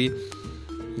 А ты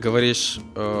говоришь,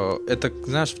 это,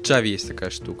 знаешь, в Java есть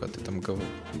такая штука. Ты там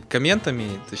комментами,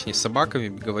 точнее собаками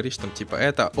говоришь там типа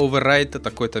это override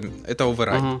такой-то, это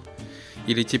override.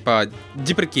 Или типа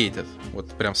deprecated, вот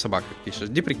прям собака пишешь,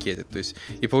 deprecated, то есть,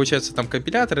 и получается там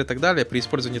компилятор и так далее, при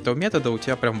использовании этого метода у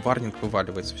тебя прям варнинг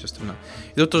вываливается, все остальное.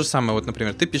 И тут то же самое, вот,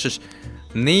 например, ты пишешь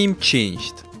name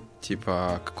changed,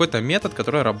 типа какой-то метод,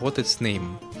 который работает с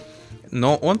name.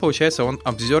 но он, получается, он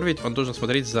должен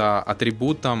смотреть за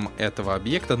атрибутом этого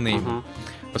объекта name.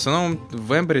 В основном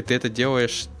в Ember ты это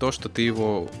делаешь то, что ты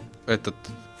эту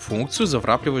функцию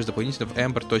заврапливаешь дополнительно в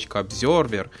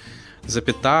ember.observer,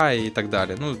 запятая и так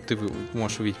далее. Ну, ты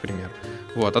можешь увидеть пример.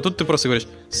 Вот. А тут ты просто говоришь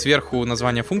сверху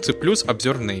название функции плюс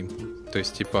observe name. То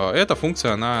есть, типа, эта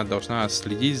функция, она должна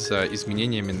следить за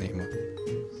изменениями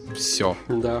name. Все.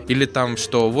 Да. Или там,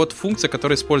 что вот функция,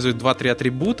 которая использует 2-3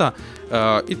 атрибута,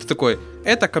 и ты такой,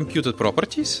 это computed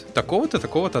properties такого-то,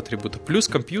 такого-то атрибута, плюс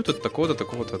computed такого-то,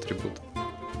 такого-то атрибута.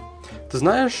 Ты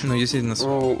знаешь, ну, если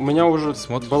у меня уже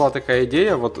была такая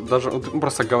идея, вот даже,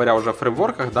 просто говоря уже о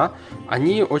фреймворках, да,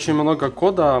 они очень много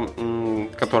кода,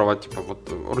 которого, типа,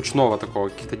 вот, ручного такого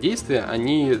каких-то действий,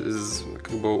 они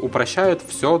как бы упрощают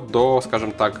все до,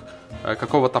 скажем так,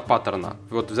 какого-то паттерна.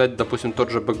 Вот взять, допустим,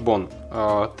 тот же Backbone.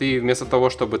 Ты вместо того,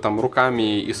 чтобы там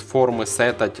руками из формы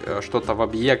сетать что-то в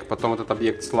объект, потом этот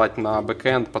объект слать на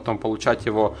бэкэнд, потом получать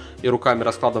его и руками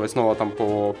раскладывать снова там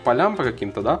по полям по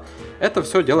каким-то, да, это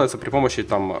все делается при помощи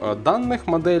там данных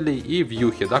моделей и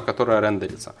вьюхи, да, которая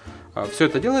рендерится. Все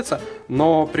это делается,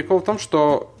 но прикол в том,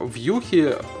 что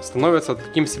вьюхи становятся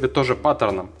таким себе тоже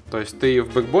паттерном. То есть ты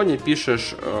в Backbone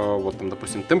пишешь, вот там,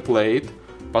 допустим, template,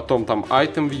 потом там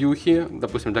item вьюхи,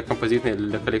 допустим, для композитной или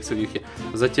для коллекции вьюхи,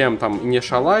 затем там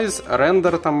initialize,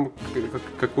 render там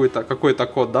какой-то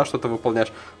код, да, что-то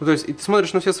выполняешь. Ну, то есть, и ты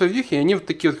смотришь на все свои вьюхи, и они вот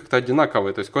такие вот как-то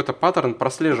одинаковые, то есть какой-то паттерн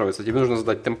прослеживается. Тебе нужно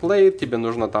задать template, тебе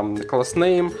нужно там class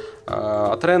name,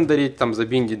 отрендерить, там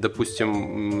забиндить,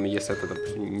 допустим, если это,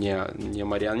 допустим, не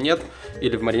Marionette,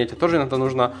 или в Marionette тоже иногда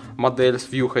нужно модель с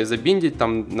вьюхой забиндить,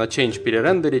 там на change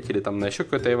перерендерить, или там на еще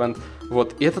какой-то event.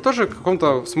 Вот. И это тоже в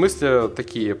каком-то смысле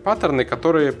такие паттерны,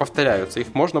 которые повторяются.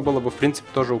 Их можно было бы, в принципе,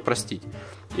 тоже упростить.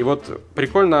 И вот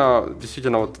прикольно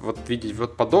действительно вот видеть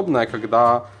вот подобное,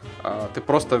 когда ты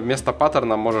просто вместо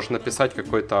паттерна можешь написать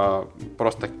какой-то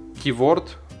просто keyword,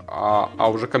 а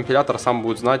уже компилятор сам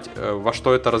будет знать, во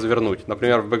что это развернуть.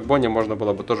 Например, в Backbone можно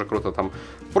было бы тоже круто там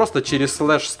просто через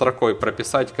слэш строкой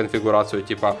прописать конфигурацию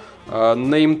типа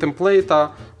name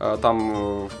темплейта,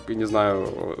 там, не знаю,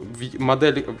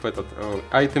 модель,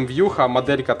 item вьюха,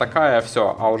 моделька такая,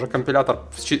 все. А уже компилятор,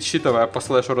 считывая по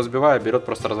слэшу, разбивая, берет,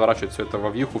 просто разворачивает все это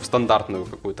во вьюху, в стандартную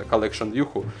какую-то collection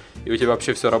вьюху, и у тебя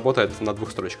вообще все работает на 2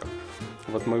 строчках.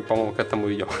 Вот мы, по-моему, к этому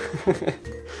идем.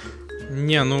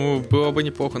 Не, ну, было бы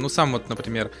неплохо. Ну, сам вот,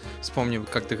 например, вспомни,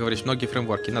 как ты говоришь, многие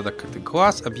фреймворки надо как-то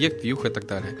класс, объект, вьюха и так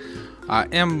далее. А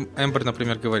Ember,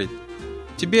 например, говорит,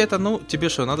 тебе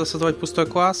что, надо создавать пустой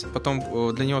класс,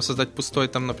 потом для него создать пустой,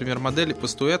 там, например, модель,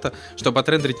 пустую это, чтобы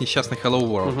отрендерить несчастный Hello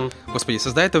World. Господи,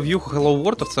 создай это вьюху Hello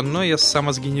World, то все равно я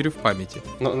сгенерю в памяти.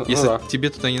 Если тебе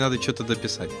туда не надо что-то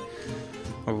дописать.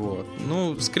 Вот.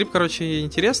 Ну, скрипт, короче,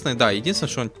 интересный, да. Единственное,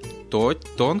 что он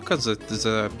тонко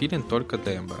запилен только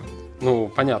для Ember.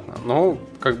 Ну, понятно. Но,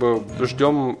 как бы,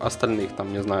 ждем остальных,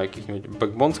 там, не знаю, каких-нибудь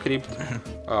Backbone скрипт,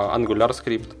 Angular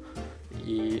скрипт.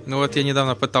 И... Ну, вот я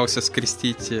недавно пытался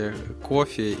скрестить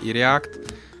кофе и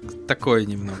React. Такое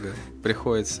немного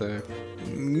приходится...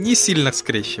 Не сильно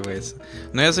скрещивается.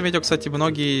 Но я заметил, кстати,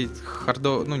 многие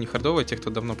не хардовые, те, кто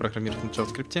давно программирует на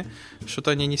JavaScript,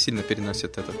 что-то они не сильно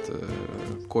переносят этот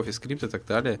кофе скрипт и так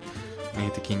далее. Они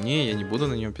такие, не, я не буду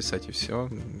на нем писать, и все.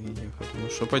 И я говорю, ну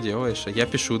что поделаешь, я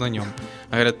пишу на нем.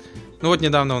 А говорят, ну вот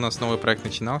недавно у нас новый проект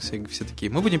начинался, и все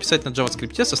такие, мы будем писать на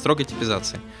JavaScript со строгой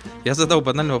типизацией. Я задал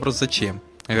банальный вопрос, зачем?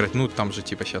 Я говорю, ну там же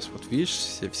типа сейчас вот видишь,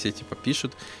 все типа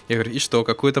пишут. Я говорю, и что,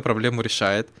 какую-то проблему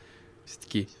решает? Все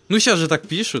такие, ну сейчас же так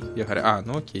пишут. Я говорю,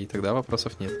 ну окей, тогда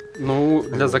вопросов нет. Ну,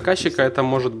 для заказчика это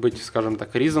может быть, скажем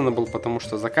так, reasonable, потому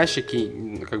что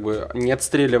заказчики, как бы не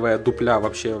отстреливая дупля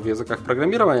вообще в языках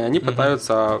программирования, они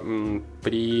пытаются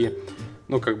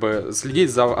следить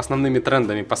за основными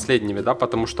трендами, последними, да,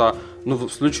 потому что, в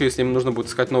случае, если им нужно будет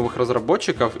искать новых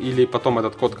разработчиков, или потом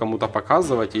этот код кому-то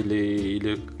показывать,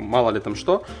 или мало ли там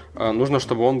что, нужно,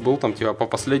 чтобы он был там, типа, по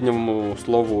последнему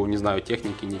слову, не знаю,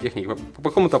 техники, не техники, по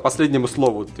какому-то последнему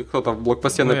слову. Кто-то в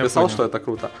блогпосте написал, что это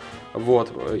круто. Вот.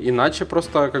 Иначе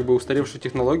просто, как бы, устаревшие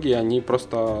технологии, они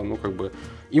просто,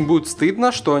 им будет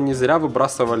стыдно, что они зря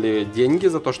выбрасывали деньги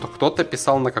за то, что кто-то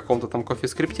писал на каком-то там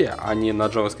кофе-скрипте, а не на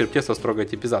JavaScript со строгой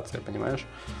типизацией, понимаешь?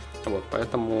 Вот,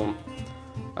 поэтому,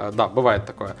 да, бывает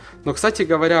такое. Но, кстати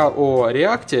говоря, о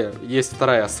React есть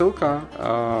вторая ссылка,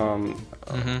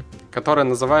 которая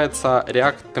называется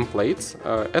React Templates.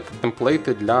 Это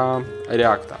темплейты для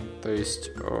React. То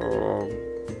есть,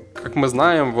 как мы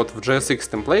знаем, вот в JSX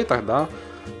темплейтах, да,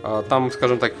 там,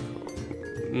 скажем так,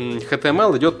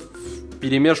 HTML идет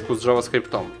перемешку с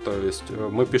JavaScript. То есть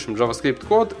мы пишем JavaScript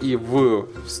код, и в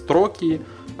строки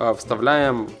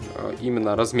вставляем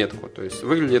именно разметку. То есть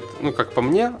выглядит, как по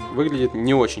мне, выглядит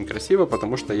не очень красиво,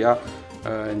 потому что я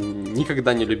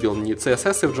никогда не любил ни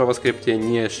CSS в JavaScript,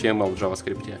 ни HTML в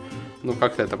JavaScript.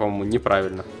 Как-то это, по-моему,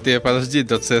 неправильно. Ты подожди,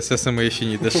 до CSS мы еще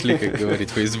не дошли, как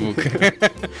говорит Facebook.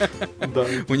 Да.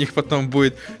 У них потом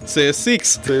будет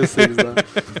CSX. CSX, да.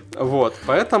 Вот,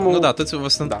 поэтому... тут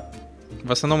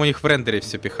в основном у них в рендере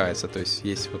все пихается. То есть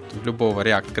есть вот у любого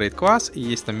React Create класс, и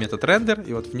есть там метод render,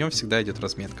 и вот в нем всегда идет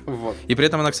разметка. Вот. И при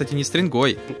этом она, кстати, не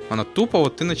стрингой. Она тупо,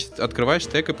 вот ты открываешь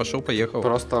тег и пошел-поехал.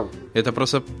 Просто... Это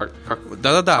просто... Как...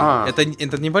 Да-да-да.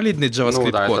 Это не валидный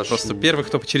JavaScript код. Это просто первый,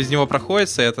 кто через него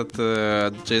проходится, этот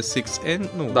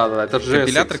JSX, да, это JSX,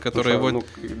 компилятор, который его...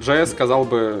 JS сказал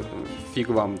бы фиг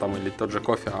вам там, или тот же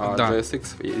кофе, а да. JSX,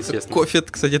 естественно. Кофе,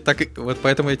 кстати, так... Вот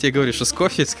поэтому я тебе говорю, что с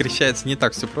кофе скрещается не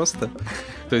так все просто.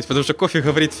 То есть, потому что кофе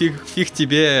говорит фиг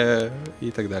тебе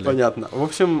и так далее. Понятно. В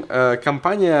общем,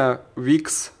 компания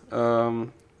Wix,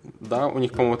 да, у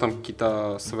них, по-моему, там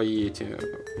какие-то свои эти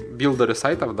билдеры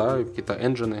сайтов, да, какие-то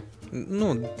энджины.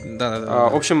 Да.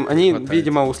 В общем, они,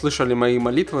 видимо, услышали мои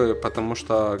молитвы, потому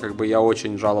что, я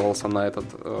очень жаловался на этот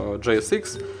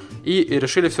JSX, и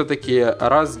решили все-таки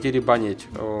раздеребанить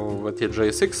эти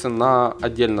JSX на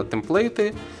отдельно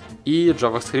темплейты и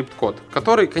JavaScript код,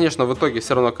 который, конечно, в итоге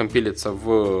все равно компилится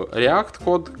в React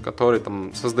код, который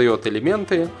там создает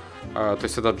элементы. То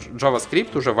есть это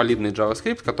JavaScript, уже валидный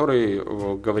JavaScript, который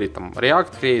говорит там React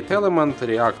create element,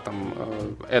 React там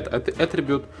add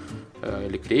attribute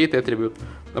или create attribute.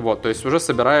 Вот, то есть уже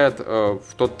собирает в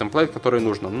тот темплейт, который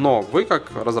нужно. Но вы, как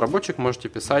разработчик, можете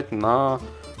писать на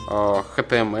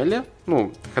HTML,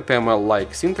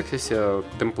 HTML-like синтаксисе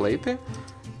темплейты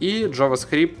и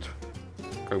JavaScript,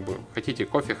 хотите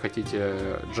кофе, хотите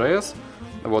JS.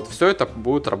 Вот, все это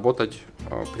будет работать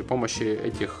при помощи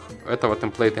этого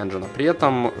template engine. При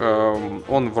этом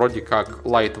он вроде как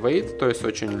lightweight, то есть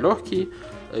очень легкий,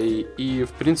 и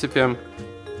в принципе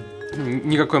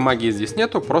никакой магии здесь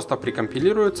нету, просто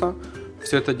прикомпилируется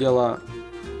все это дело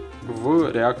в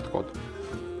React код.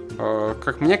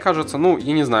 Как мне кажется,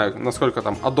 я не знаю, насколько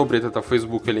там одобрит это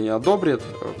Facebook или не одобрит.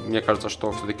 Мне кажется,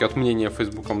 что все-таки от мнения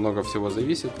Facebook много всего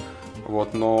зависит.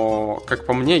 Вот, но, как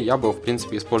по мне, я бы, в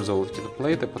принципе, использовал эти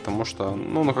темплейты, потому что,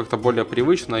 как-то более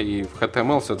привычно, и в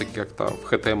HTML все-таки как-то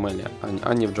в HTML,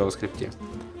 а не в JavaScript.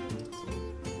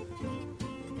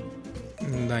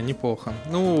 Да, неплохо.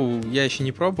 Я еще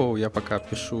не пробовал, я пока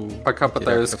пишу... Пока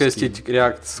пытаюсь скрестить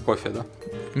React с кофе, да?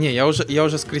 Не, я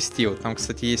уже скрестил. Там,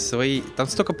 кстати, есть свои... Там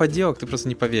столько поделок, ты просто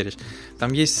не поверишь.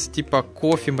 Там есть,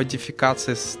 кофе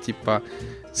модификация с,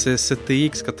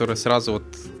 CSTX, который сразу вот,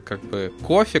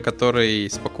 кофе, который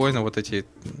спокойно вот эти...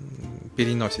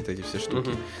 переносит эти все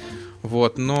штуки.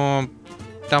 Вот, но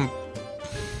там...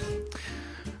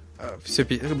 Все,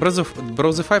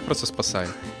 Browsify просто спасает.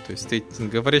 То есть ты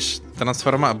говоришь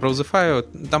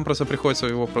Browsify, там просто приходится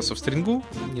его просто в стрингу,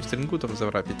 не в стрингу там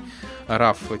заврапить,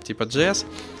 RAF типа JS.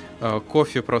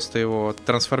 Кофе просто его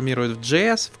трансформирует в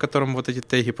JS, в котором вот эти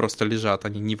теги просто лежат,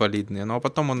 они невалидные. Ну а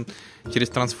потом он через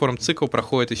трансформ цикл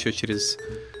проходит еще через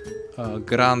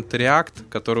Grand React,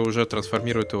 который уже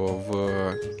трансформирует его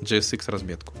в JSX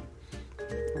разметку.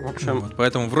 В общем, вот,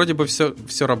 поэтому вроде бы все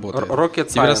работает. Rocket Science.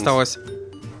 Теперь осталось...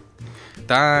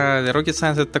 Да, Rocket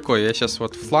Science это такое. Я сейчас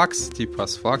вот флакс,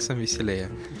 с флаксом веселее.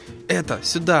 Это,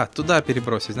 сюда, туда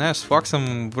перебросить. Знаешь, с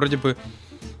флаксом вроде бы...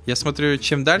 Я смотрю,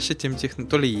 чем дальше, тем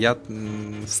то ли я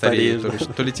старею,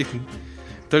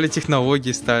 то ли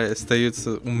технологии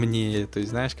остаются умнее. То есть,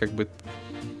 знаешь,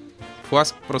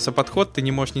 Flask просто подход, ты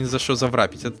не можешь ни за что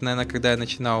заврапить. Это, наверное, когда я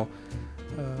начинал...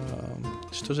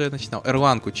 Что же я начинал?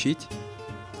 Erlang учить.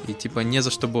 И, не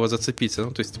за что было зацепиться.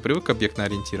 То есть ты привык к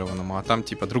объектно-ориентированному, а там,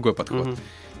 другой подход.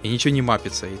 И ничего не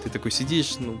мапится. И ты такой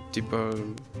сидишь,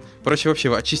 проще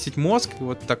вообще очистить мозг, и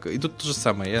вот так. И тут то же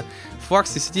самое.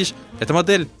 Flask, ты сидишь, это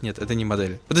модель? Нет, это не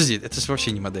модель. Подожди, это же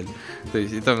вообще не модель. То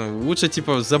есть там лучше,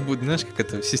 забудь, знаешь, как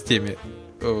это в системе.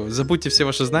 Забудьте все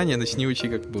ваши знания, начни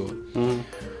учить, как было.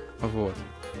 Вот.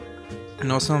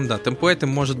 Но в основном, да, темплейты,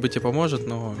 может быть, и поможет,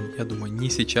 но я думаю,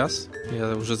 не сейчас.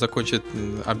 Я уже закончу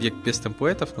объект без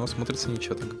темплейтов, но смотрится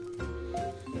ничего так.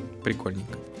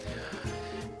 Прикольненько.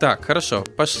 Так, хорошо.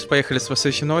 Поехали с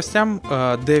следующим новостям.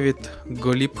 Дэвид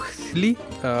Голипхли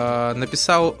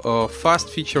написал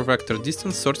Fast Feature Vector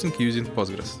Distance Sorting Using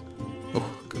Postgres. Ух,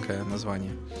 какое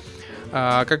название.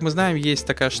 Как мы знаем, есть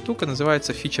такая штука,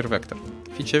 называется Feature Vector.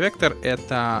 Feature Vector —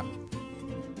 это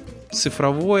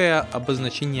цифровое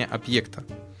обозначение объекта.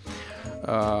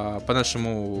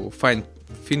 По-нашему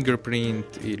fingerprint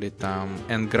или там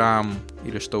n-gram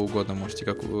или что угодно можете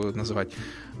как называть.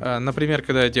 Например,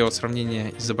 когда я делал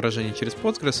сравнение изображений через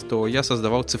Postgres, то я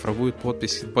создавал цифровую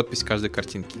подпись каждой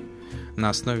картинки на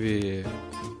основе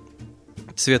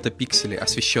цвета пикселей,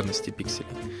 освещенности пикселей.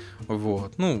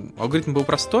 Вот. Ну, алгоритм был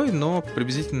простой, но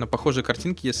приблизительно похожие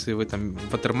картинки, если вы там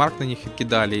watermark на них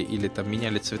кидали или там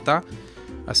меняли цвета,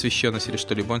 освещенность или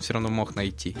что-либо, он все равно мог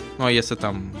найти. Ну, а если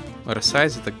там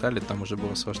resize и так далее, там уже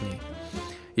было сложнее.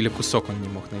 Или кусок он не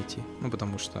мог найти. Ну,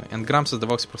 потому что n-gram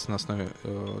создавался просто на основе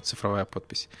цифровая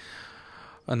подпись.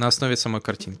 На основе самой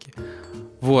картинки.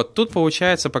 Вот. Тут,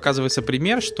 получается, показывается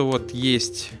пример, что вот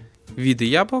есть виды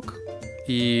яблок,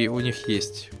 и у них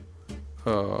есть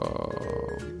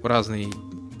разные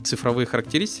цифровые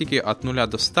характеристики от 0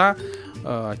 до 100,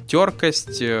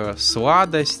 теркость,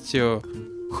 сладость,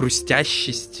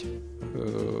 хрустящесть,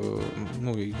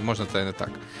 ну, и можно, наверное,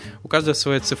 так. У каждого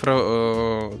свои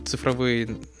цифровые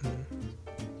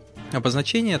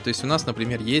обозначения, то есть у нас,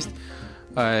 например, есть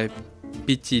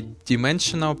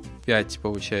 5-dimensional, 5,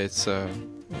 получается,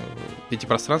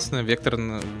 пятипространственный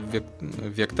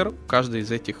вектор у каждой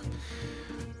из этих,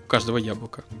 у каждого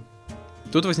яблока.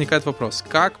 Тут возникает вопрос,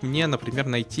 как мне, например,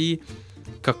 найти,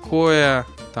 какое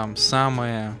там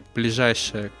самое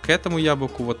ближайшее к этому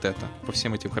яблоку вот это, по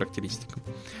всем этим характеристикам.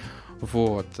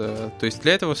 Вот. То есть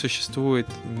для этого существует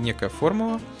некая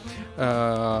формула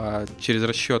через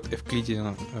расчет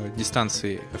эвклидовой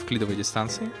дистанции.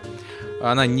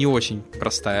 Она не очень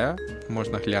простая,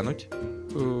 можно глянуть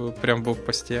прям в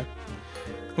блокпосте.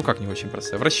 Ну как не очень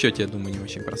простая? В расчете, я думаю, не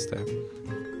очень простая.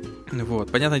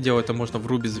 Вот. Понятное дело, это можно в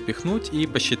Ruby запихнуть и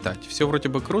посчитать. Все вроде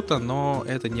бы круто, но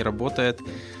это не работает,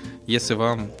 если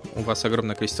у вас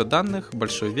огромное количество данных,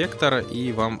 большой вектор,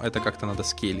 и вам это как-то надо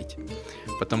скейлить.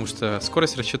 Потому что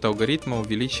скорость расчета алгоритма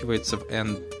увеличивается в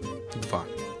N2. То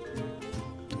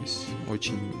есть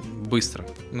очень быстро,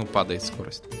 падает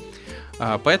скорость.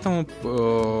 Поэтому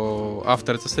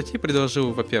автор этой статьи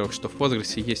предложил, во-первых, что в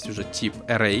Postgres есть уже тип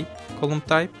array, column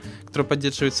type, который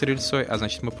поддерживается рельсой, а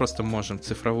значит мы просто можем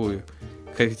цифровые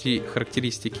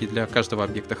характеристики для каждого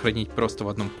объекта хранить просто в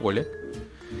одном поле.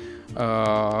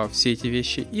 Все эти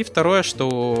вещи. И второе,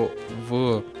 что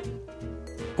в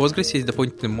Postgres есть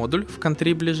дополнительный модуль в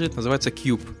contrib лежит, называется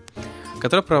cube,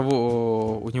 который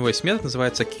у него есть метод,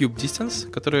 называется cube_distance,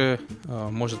 который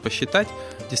может посчитать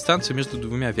дистанцию между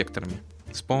двумя векторами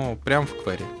прямо в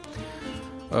query.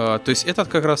 То есть это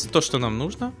как раз то, что нам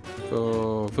нужно.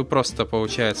 Вы просто,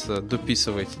 получается,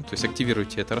 дописываете, то есть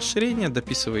активируете это расширение,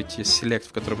 дописываете select,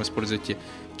 в котором используете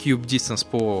cube_distance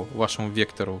по вашему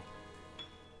вектору,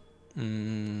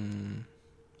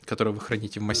 который вы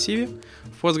храните в массиве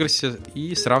в Postgres,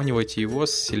 и сравниваете его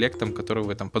с селектом, который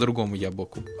вы там по другому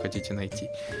яблоку хотите найти.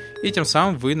 И тем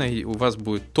самым у вас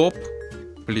будет топ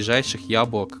ближайших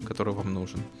яблок, который вам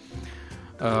нужен.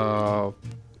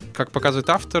 Как показывает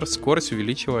автор, скорость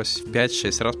увеличилась в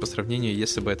 5-6 раз по сравнению,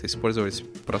 если бы это использовалось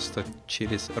просто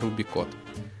через Ruby код.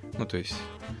 Ну, то есть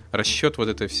расчет вот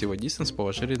этого всего distance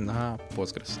положили на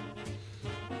Postgres.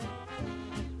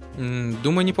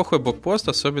 Думаю, неплохой блокпост,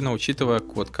 особенно учитывая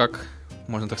код, как,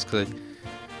 можно так сказать,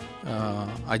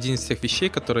 один из тех вещей,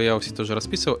 которые я все тоже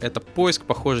расписывал, это поиск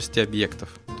похожести объектов.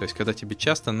 То есть, когда тебе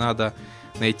часто надо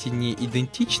найти не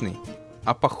идентичный,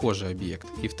 а похожий объект.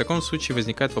 И в таком случае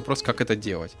возникает вопрос, как это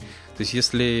делать. То есть,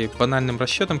 если банальным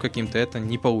расчетом каким-то это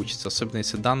не получится, особенно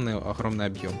если данные огромный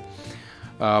объем.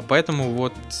 Поэтому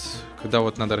вот, когда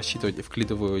вот надо рассчитывать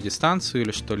эвклидовую дистанцию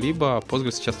или что-либо,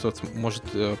 Postgres часто вот может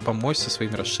помочь со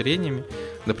своими расширениями.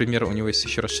 Например, у него есть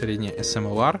еще расширение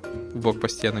SMLR, в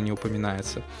блокпосте оно не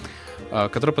упоминается,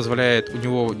 которое позволяет, у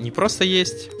него не просто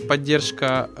есть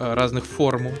поддержка разных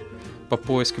формул по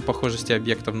поиску похожести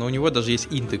объектов, но у него даже есть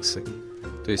индексы.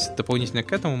 То есть дополнительно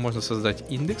к этому можно создать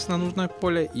индекс на нужное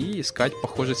поле и искать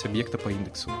похожесть объекта по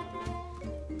индексу.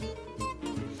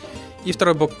 И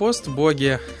второй блокпост в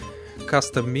блоге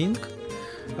CustomMink,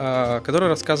 который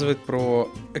рассказывает про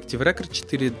Active Record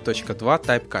 4.2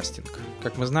 тайпкастинг.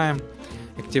 Как мы знаем,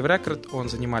 Active Record, он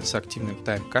занимается активным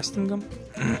тайпкастингом.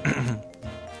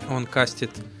 Он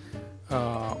кастит,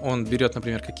 он берет,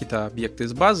 например, какие-то объекты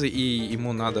из базы, и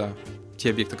ему надо те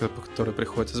объекты, которые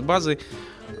приходят из базы,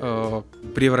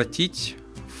 превратить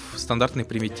в стандартные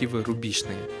примитивы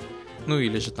рубишные. Ну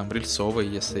или же там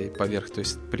рельсовые, если поверх, то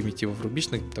есть примитивов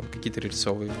рубишных, там какие-то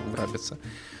рельсовые врабятся.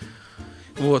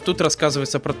 Вот, тут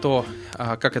рассказывается про то,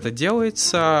 как это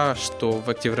делается, что в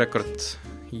Active Record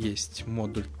есть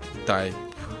модуль type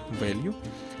value,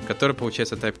 который,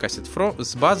 получается, тайпкастит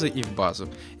с базы и в базу.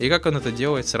 И как он это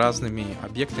делает с разными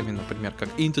объектами, например, как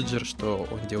integer, что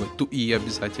он делает to и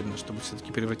обязательно, чтобы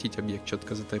все-таки превратить объект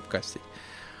четко затайпкастить.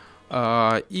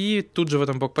 И тут же в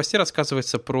этом блогпосте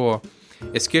рассказывается про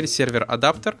SQL сервер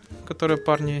адаптер, который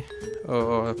парни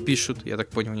пишут. Я так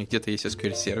понял, у них где-то есть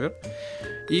SQL сервер.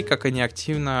 И как они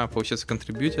активно, получается,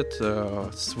 контрибьютят,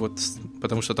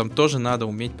 потому что там тоже надо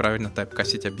уметь правильно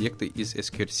тайпкастить объекты из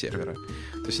SQL сервера.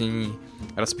 То есть они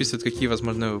расписывают, какие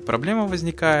возможные проблемы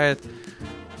возникают.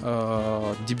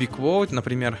 DB quote,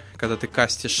 например, когда ты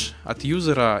кастишь от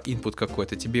юзера input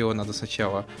какой-то, тебе его надо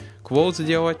сначала quote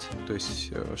сделать, то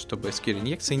есть чтобы SQL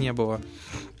инъекции не было,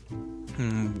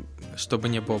 чтобы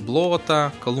не было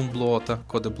блота, колумн блота,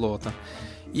 коды блота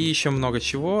и еще много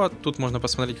чего. Тут можно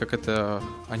посмотреть, как это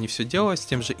они все делают с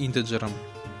тем же интеджером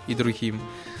и другим.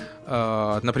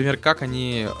 Например, как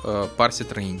они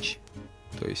парсят range,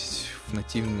 то есть в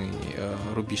нативный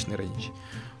рубишный range.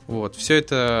 Вот. Все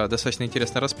это достаточно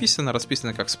интересно расписано.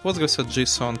 Расписано, как с Postgres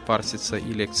JSON парсится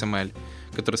или XML,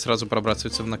 который сразу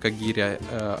пробрасывается в Накагире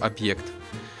объект.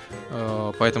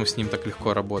 Поэтому с ним так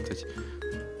легко работать.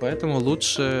 Поэтому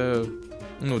лучше,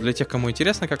 для тех, кому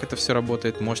интересно, как это все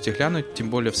работает, можете глянуть. Тем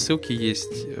более в ссылке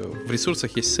есть, в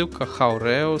ресурсах есть ссылка How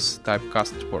Rails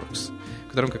Typecast Works, в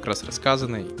котором как раз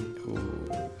рассказано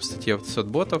в статье от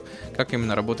SotBotов, как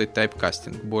именно работает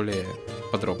тайпкастинг более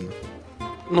подробно.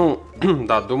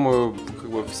 Да, думаю,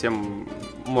 всем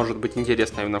может быть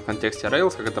интересно именно в контексте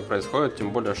Rails, как это происходит,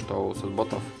 тем более, что у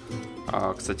SotBotов,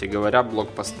 кстати говоря,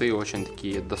 блогпосты очень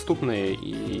такие доступные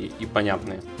и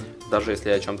понятные, даже если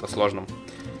о чем-то сложном.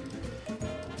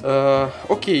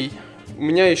 Окей, у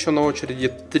меня еще на очереди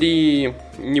 3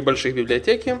 небольших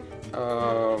библиотеки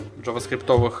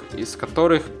JavaScript-овых, из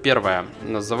которых первая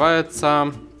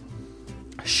называется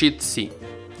SheetC,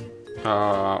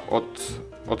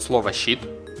 от слова sheet,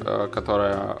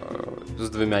 которая с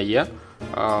 2 «е»,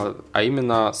 а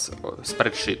именно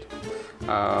spreadsheet.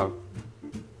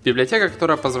 Библиотека,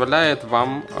 которая позволяет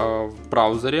вам в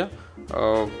браузере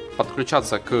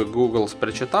подключаться к Google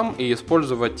Spreadsheet'ам и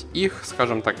использовать их,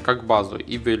 скажем так, как базу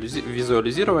и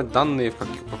визуализировать данные в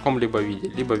каком-либо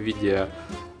виде. Либо в виде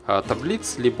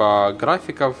таблиц, либо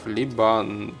графиков, либо,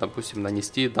 допустим,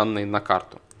 нанести данные на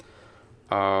карту.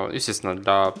 Естественно,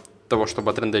 для того,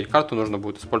 чтобы отрендерить карту, нужно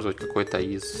будет использовать какой-то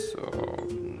из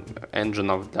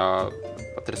энджинов для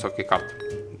отрисовки карт.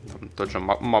 Тот же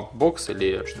Mapbox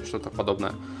или что-то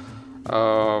подобное.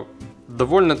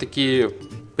 Довольно-таки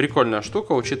прикольная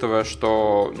штука, учитывая,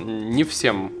 что не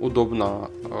всем удобно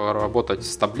работать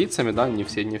с таблицами, да, не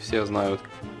все знают,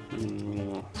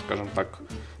 скажем так,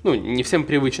 не всем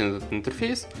привычен этот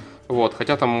интерфейс. Вот,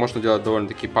 хотя там можно делать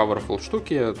довольно-таки powerful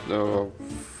штуки,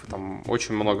 там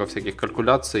очень много всяких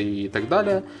калькуляций и так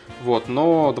далее. Вот,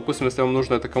 но, допустим, если вам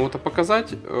нужно это кому-то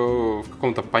показать в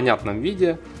каком-то понятном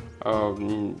виде,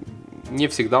 не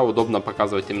всегда удобно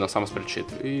показывать именно сам спредшит.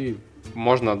 И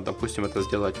можно, допустим, это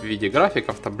сделать в виде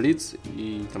графиков, таблиц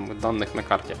и данных на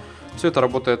карте. Все это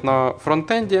работает на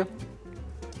фронтенде.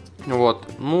 Вот.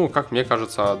 Как мне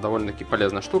кажется, довольно-таки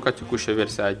полезная штука. Текущая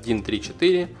версия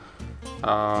 1.3.4.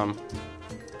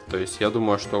 То есть я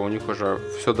думаю, что у них уже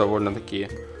все довольно-таки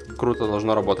круто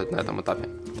должно работать на этом этапе.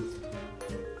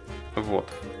 Вот.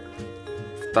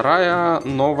 Вторая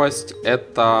новость —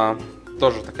 это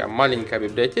тоже такая маленькая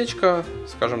библиотечка,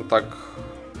 скажем так,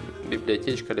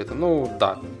 библиотечка ли это,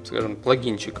 скажем,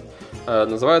 плагинчик.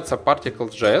 Называется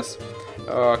Particles.js,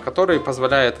 который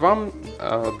позволяет вам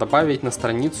добавить на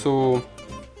страницу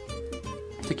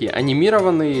такие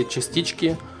анимированные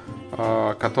частички,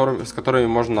 с которыми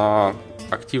можно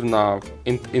активно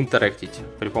интерактить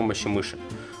при помощи мыши.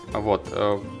 Вот.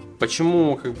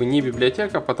 Почему не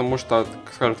библиотека? Потому что,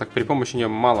 скажем так, при помощи нее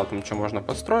мало там чего можно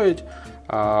построить.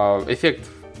 Эффект,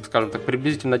 скажем так,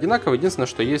 приблизительно одинаковый. Единственное,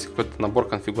 что есть какой-то набор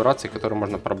конфигураций, который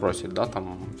можно пробросить, да,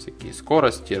 там всякие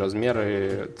скорости,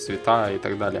 размеры, цвета и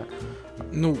так далее.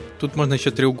 Тут можно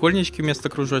еще треугольнички вместо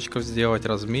кружочков сделать,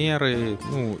 размеры.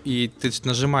 И ты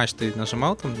нажимаешь, ты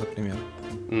нажимал там, например?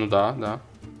 Да.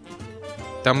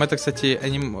 Там это, кстати,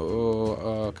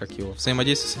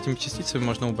 взаимодействие с этими частицами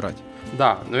можно убрать.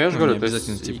 Да, но я же говорю, то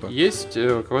есть есть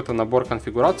какой-то набор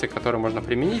конфигураций, которые можно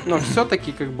применить, но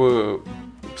все-таки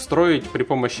строить при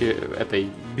помощи этой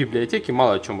библиотеки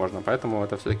мало чего можно, поэтому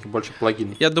это все-таки больше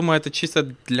плагин. Я думаю, это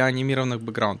чисто для анимированных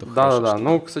бэкграундов.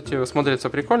 Да. Кстати, смотрится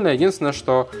прикольно. Единственное,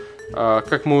 что,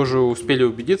 как мы уже успели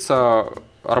убедиться,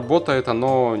 работает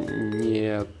оно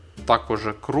не так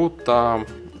уже круто.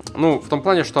 В том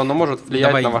плане, что оно может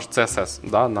влиять на ваш CSS,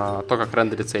 да, на то, как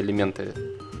рендерятся элементы.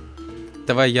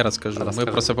 Давай я расскажу. Мы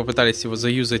просто попытались его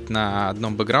заюзать на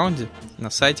одном бэкграунде, на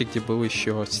сайте, где был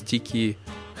еще sticky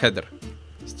header.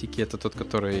 Sticky — это тот,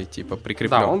 который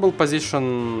прикреплен. Да, он был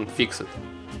position fixed.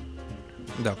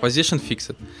 Да, position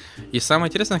fixed. И самое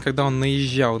интересное, когда он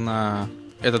наезжал на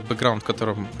этот бэкграунд, в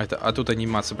котором... А тут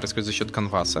анимация происходит за счет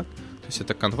канваса. То есть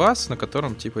это канвас, на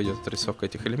котором типа идет отрисовка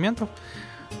этих элементов.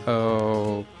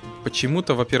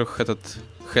 Почему-то, во-первых, этот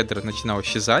хедер начинал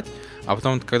исчезать, а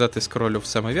потом, когда ты скроллил в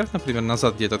самый верх, например,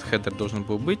 назад, где этот хедер должен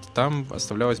был быть, там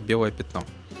оставлялось белое пятно.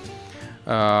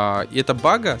 И эта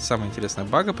бага, самая интересная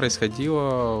бага,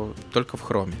 происходила только в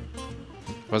Chrome.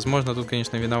 Возможно, тут,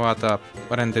 конечно, виновата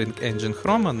рендеринг engine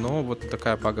Chrome, но вот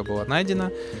такая бага была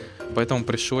найдена, поэтому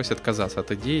пришлось отказаться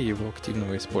от идеи его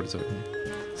активного использования.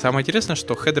 Самое интересное,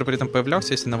 что хедер при этом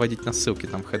появлялся, если наводить на ссылки.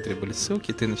 Там в хедере были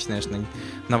ссылки, ты начинаешь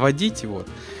наводить. Вот.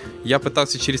 Я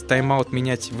пытался через тайм-аут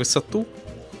менять высоту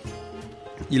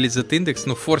или z-индекс,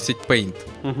 форсить paint.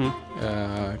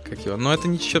 Как его. Но это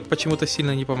ничего почему-то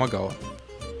сильно не помогало.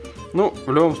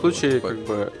 В любом случае,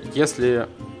 если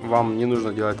вам не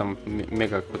нужно делать там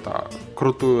мега какую-то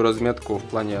крутую разметку в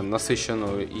плане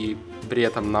насыщенную и при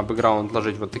этом на бэкграунд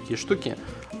ложить вот такие штуки,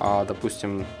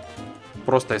 допустим,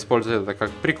 просто использовать это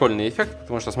как прикольный эффект,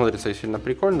 потому что смотрится сильно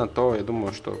прикольно, то я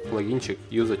думаю, что плагинчик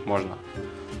юзать можно.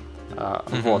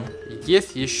 Вот.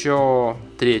 Есть еще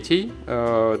третий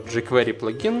jQuery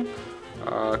плагин,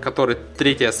 который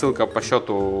третья ссылка по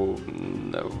счету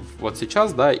вот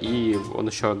сейчас, да, и он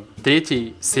еще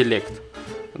третий Select.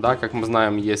 Да, как мы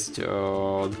знаем, есть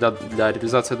для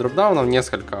реализации дропдаунов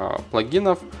несколько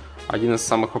плагинов. Один из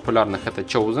самых популярных это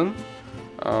Chosen,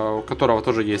 у которого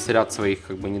тоже есть ряд своих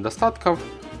недостатков.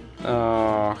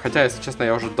 Хотя, если честно,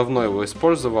 я уже давно его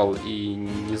использовал и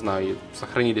не знаю,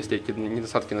 сохранились ли эти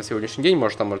недостатки на сегодняшний день.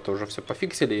 Может, там это уже все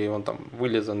пофиксили, и он там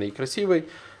вылизанный и красивый.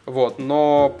 Вот.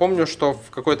 Но помню, что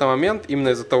в какой-то момент, именно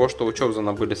из-за того, что у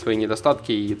Chosen были свои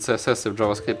недостатки, и CSS в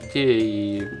JavaScript,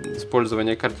 и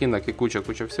использование картинок, и куча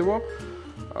всего,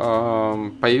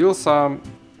 появился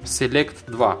Select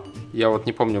 2. Я вот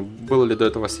не помню, был ли до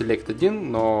этого Select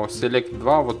 1, но Select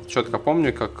 2 вот четко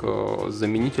помню как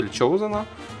заменитель Chosen,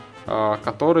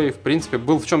 который, в принципе,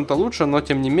 был в чем-то лучше, но,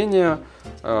 тем не менее,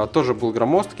 тоже был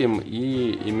громоздким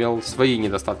и имел свои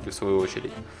недостатки, в свою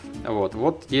очередь.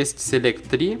 Вот есть Select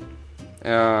 3,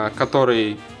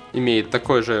 который имеет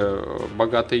такой же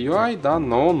богатый UI, да,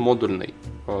 но он модульный.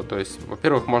 То есть,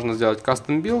 во-первых, можно сделать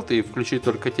custom build и включить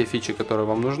только те фичи, которые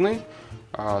вам нужны.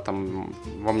 Там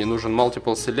вам не нужен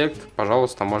multiple select,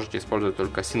 пожалуйста, можете использовать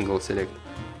только single select.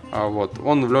 Вот.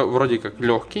 Он вроде как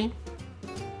легкий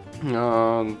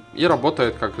и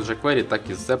работает как с jQuery, так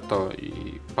и с Zepto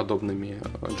и подобными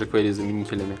jQuery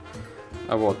заменителями.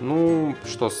 Вот.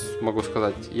 Что могу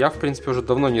сказать? Я, в принципе, уже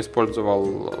давно не использовал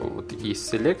вот такие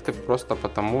селекты, просто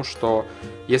потому что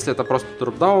если это просто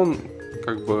dropdown,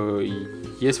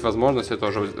 есть возможность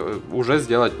это уже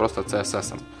сделать просто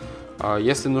CSS.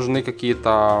 Если нужны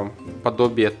какие-то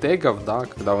подобия тегов, да,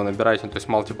 когда вы набираете, то есть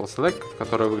multiple select,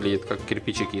 который выглядит как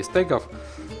кирпичики из тегов,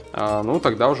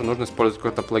 тогда уже нужно использовать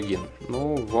какой-то плагин.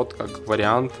 Вот как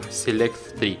вариант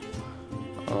Select 3.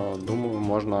 Думаю,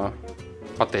 можно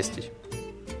потестить.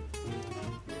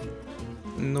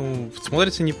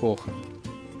 Смотрится неплохо.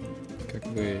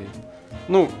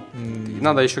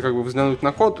 Надо еще взглянуть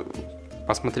на код,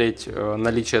 посмотреть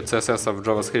наличие CSS в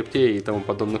JavaScript и тому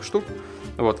подобных штук.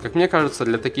 Вот, как мне кажется,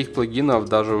 для таких плагинов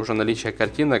даже уже наличие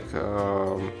картинок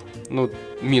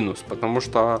минус, потому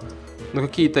что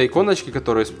какие-то иконочки,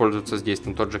 которые используются здесь,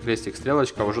 тот же крестик,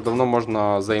 стрелочка, уже давно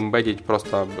можно заэмбедить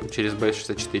просто через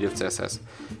Base64 в CSS.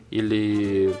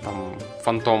 Или там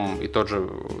фантом и тот же,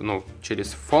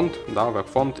 через фонд, да,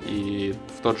 веб-фонд и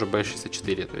в тот же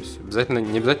Base64. То есть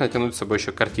не обязательно тянуть с собой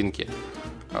еще картинки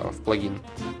в плагин.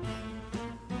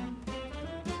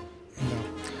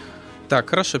 Так,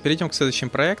 хорошо, перейдем к следующим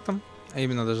проектам, а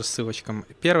именно даже ссылочкам.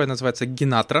 Первый называется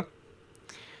Ginatra.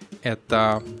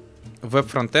 Это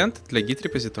веб-фронтенд для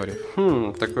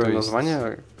Git-репозиториев. Такое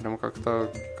название прям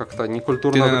как-то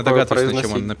некультурно. Ты, наверное, догадываешься, на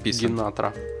чем он написан.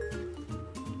 Ginatra.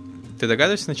 Ты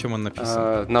догадываешься, на чем он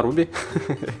написан? На Ruby.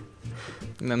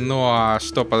 А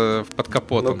что под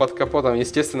капотом? Под капотом,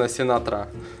 естественно, Sinatra.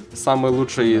 Самый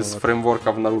лучший из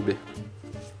фреймворков на Ruby.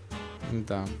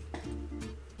 Да.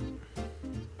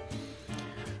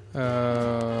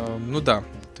 Да,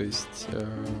 то есть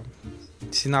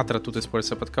Sinatra тут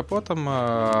используется под капотом.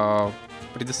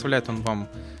 Предоставляет он вам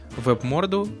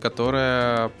веб-морду,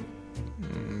 которая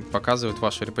показывает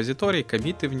ваши репозитории,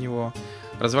 коммиты в него.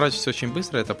 Разворачивается очень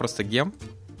быстро, это просто гем.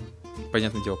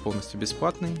 Понятное дело, полностью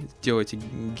бесплатный. Делаете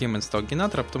gem install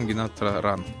Ginatra, а потом Ginatra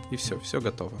run. И все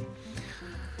готово.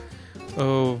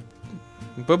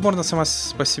 Веб-морда сама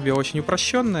по себе очень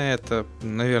упрощенная. Это,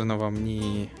 наверное, вам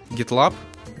не GitLab.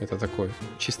 Это такой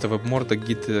чисто веб-морда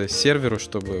Git-серверу,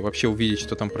 чтобы вообще увидеть,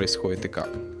 что там происходит и как.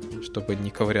 Чтобы не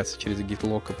ковыряться через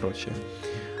Git-log и прочее.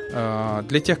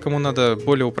 Для тех, кому надо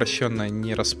более упрощенно,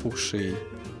 не распухший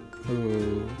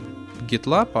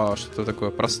GitLab, а что-то такое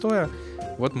простое,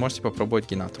 вот можете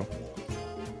попробовать Ginatrу.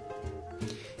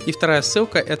 И вторая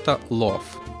ссылка — это Loaf.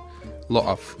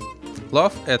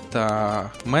 Loaf —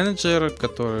 это менеджер,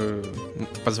 который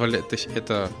позволяет, то есть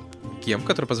это гем,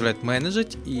 который позволяет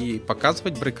менеджить и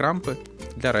показывать брейкрампы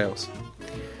для Rails.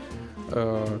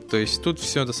 То есть тут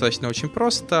все достаточно очень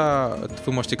просто.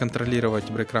 Вы можете контролировать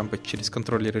брейкрампы через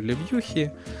контроллеры или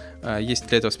вьюхи. Есть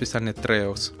для этого специальный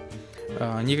Trails.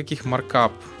 Никаких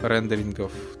маркап,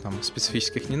 рендерингов там,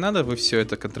 специфических не надо. Вы все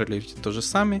это контролируете тоже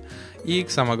сами. И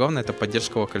самое главное — это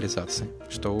поддержка локализации,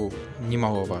 что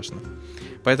немаловажно.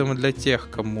 Поэтому для тех,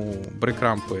 кому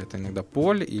брейкрампы — это иногда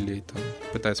боль или там,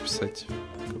 пытаются писать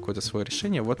какое-то свое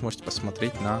решение, вот можете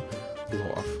посмотреть на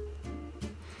Loaf.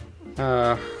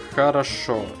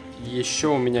 Хорошо. Еще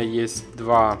у меня есть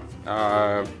два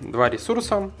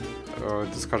ресурса.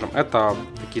 Скажем, это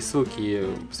такие ссылки,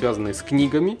 связанные с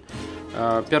книгами.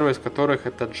 Первый из которых —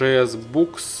 это JS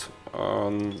Books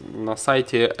на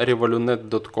сайте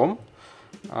revolunet.com.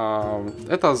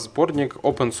 Это сборник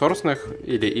open-source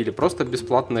или просто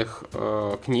бесплатных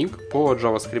книг по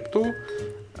JavaScript,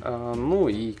 ну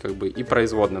и как бы и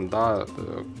производным, да,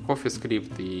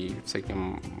 CoffeeScript и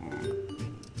всяким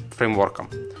фреймворкам,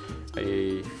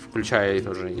 и включая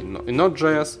тоже и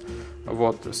Node.js.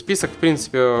 Вот. Список, в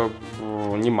принципе,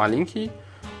 не маленький.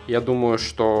 Я думаю,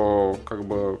 что как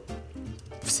бы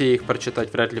все их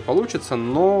прочитать вряд ли получится,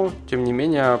 но, тем не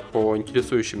менее, по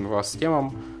интересующим вас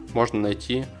темам можно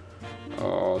найти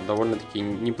довольно-таки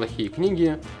неплохие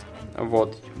книги.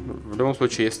 Вот. В любом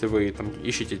случае, если вы там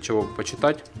ищете чего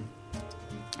почитать,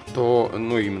 то,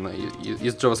 ну, именно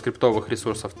из JavaScript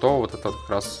ресурсов, то вот это как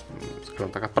раз,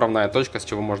 скажем так, отправная точка, с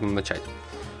чего можно начать.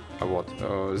 Вот.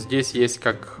 Здесь есть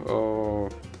как,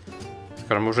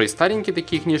 скажем, уже и старенькие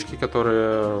такие книжки,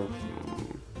 которые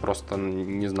просто,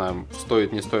 не знаю,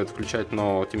 стоит, не стоит включать,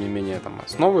 но, тем не менее, там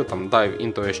основы, там Dive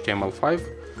into HTML5,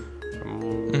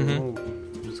 ну,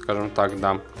 скажем так,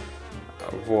 да.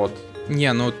 Вот.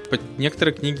 Не, ну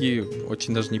некоторые книги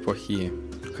очень даже неплохие.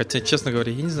 Хотя, честно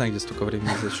говоря, я не знаю, где столько времени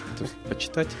взять, чтобы это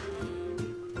почитать.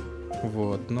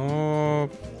 Вот, но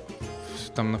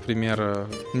там, например,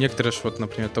 некоторые, вот,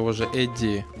 например, того же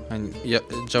Эдди,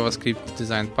 JavaScript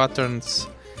Design Patterns.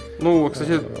 Ну,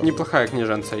 кстати, неплохая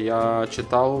книженца. Я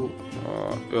читал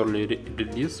Early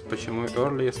Release. Почему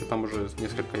Early, если там уже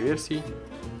несколько версий?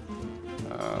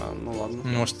 Ну ладно.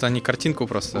 Может, они картинку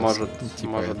просто... Может,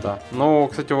 да. Ну,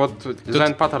 кстати, вот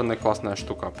дизайн-паттерны классная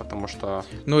штука, потому что...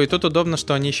 Ну, и тут удобно,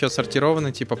 что они еще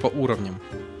сортированы типа по уровням.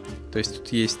 То есть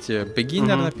тут есть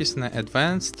beginner написано,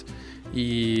 advanced,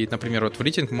 и, например, вот в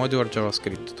Writing Modular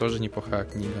JavaScript тоже неплохая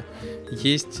книга.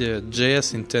 Есть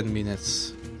JS in 10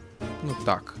 minutes. Ну,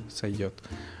 так, сойдет.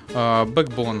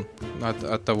 Backbone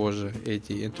от того же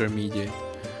эти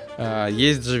Intermediate.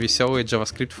 Есть же веселый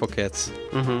JavaScript for Cats.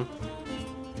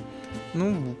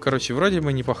 Ну, короче, вроде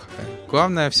бы неплохая.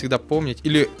 Главное всегда помнить.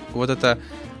 Или вот это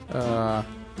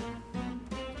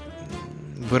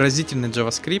выразительный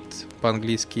JavaScript,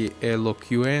 по-английски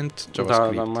eloquent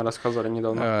JavaScript. Да, мы рассказывали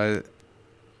недавно.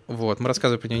 Вот, мы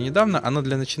рассказывали про нее недавно. Она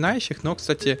для начинающих, но,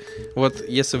 кстати, вот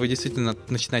если вы действительно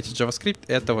начинаете JavaScript,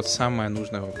 это вот самая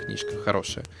нужная книжка,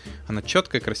 хорошая. Она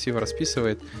четко и красиво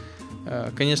расписывает.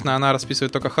 Конечно, она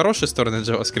расписывает только хорошие стороны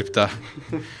JavaScript.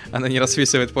 Она не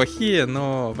расписывает плохие,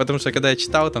 но... Потому что, когда я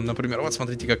читал, там, например, вот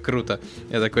смотрите, как круто.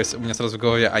 Я такой, у меня сразу в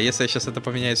голове, а если я сейчас это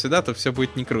поменяю сюда, то все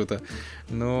будет не круто.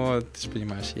 Но, ты же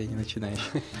понимаешь, я не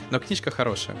начинающий. Но книжка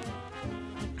хорошая.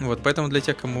 Вот, поэтому для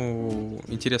тех, кому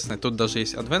интересно, тут даже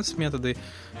есть advanced методы,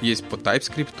 есть по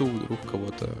TypeScript, вдруг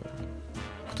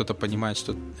кто-то понимает,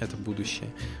 что это будущее.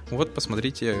 Вот,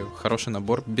 посмотрите, хороший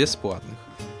набор бесплатных,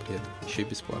 при этом еще и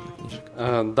бесплатных книжек.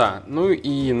 Да, ну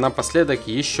и напоследок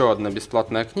еще одна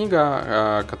бесплатная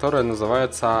книга, которая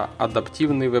называется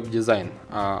 «Адаптивный веб-дизайн».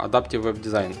 Adaptive Web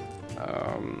Design.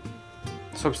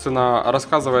 Собственно,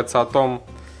 рассказывается о том,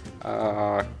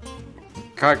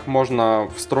 как можно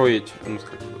строить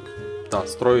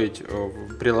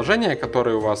приложения,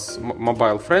 которые у вас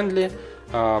mobile-friendly,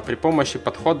 при помощи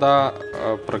подхода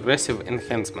Progressive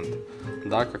Enhancement.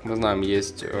 Да, как мы знаем,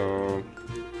 есть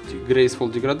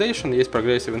Graceful Degradation, есть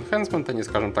Progressive Enhancement, они,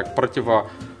 скажем так,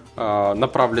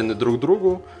 направлены друг к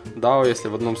другу. Да, если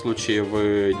в одном случае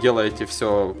вы делаете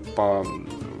все в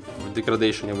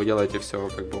Degradation, вы делаете все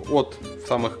как бы от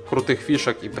самых крутых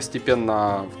фишек и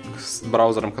постепенно с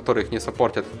браузером, который их не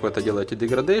саппортит, какой-то делаете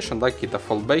Degradation, да, какие-то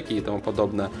fallback'и и тому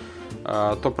подобное.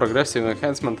 то Progressive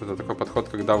Enhancement — это такой подход,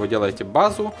 когда вы делаете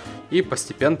базу и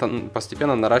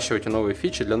постепенно наращиваете новые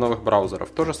фичи для новых браузеров.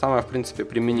 То же самое, в принципе,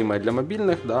 применимое для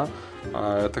мобильных, да.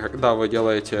 Это когда вы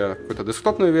делаете какую-то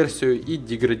десктопную версию и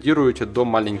деградируете до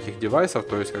маленьких девайсов,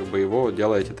 то есть как бы его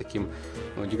делаете таким,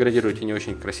 ну, деградируете — не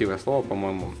очень красивое слово,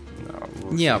 по-моему.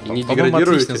 Не, по-моему,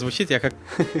 отлично звучит.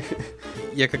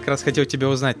 Я как раз хотел тебя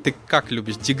узнать, ты как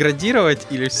любишь, деградировать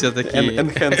или все-таки...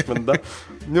 Enhancement, да?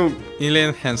 Ну, или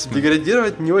enhancement.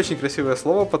 Деградировать — не очень красивое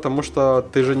слово, потому что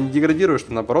ты же не деградируешь,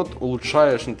 ты наоборот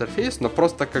улучшаешь интерфейс, но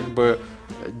просто как бы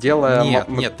делая...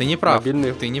 Нет, ты не прав,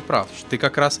 мобильный... ты не прав. Ты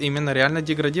как раз именно реально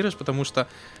деградируешь, потому что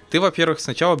ты, во-первых,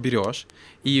 сначала берешь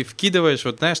и вкидываешь,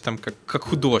 вот знаешь, там как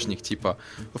художник, типа,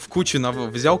 в кучу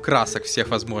взял красок всех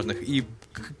возможных и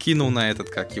кинул на этот,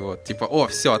 как его, типа, о,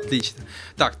 все, отлично.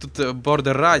 Так, тут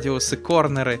border радиусы,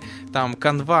 корнеры, там,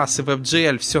 канвасы,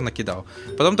 WebGL, все накидал.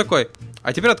 Потом такой,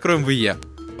 а теперь откроем VE.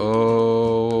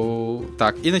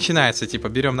 Так, и начинается, типа,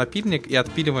 берем напильник и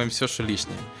отпиливаем все, что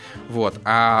лишнее. Вот.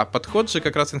 А подход же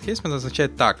как раз enhancement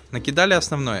означает так: накидали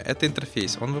основное, это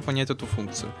интерфейс, он выполняет эту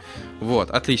функцию. Вот,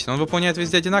 отлично. Он выполняет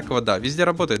везде одинаково, да. Везде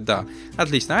работает, да.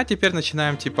 Отлично. А теперь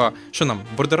начинаем, типа, что нам,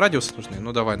 border радиусы нужны?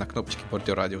 Ну, давай на кнопочке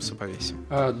border радиуса повесим.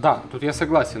 Да, тут я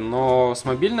согласен, но с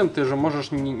мобильным ты же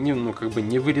можешь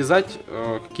не вырезать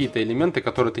какие-то элементы,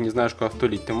 которые ты не знаешь, куда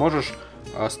втулить. Ты можешь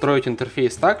строить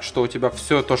интерфейс так, что у тебя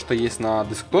все то, что есть на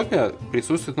десктопе,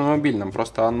 присутствует на мобильном.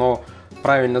 Просто оно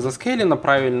правильно заскейлено,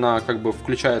 правильно как бы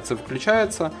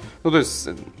включается. Ну, то есть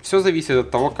все зависит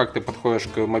от того, как ты подходишь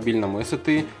к мобильному. Если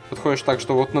ты подходишь так,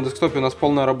 что вот на десктопе у нас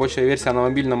полная рабочая версия, а на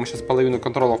мобильном мы сейчас половину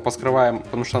контролов поскрываем,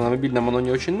 потому что на мобильном оно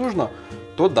не очень нужно,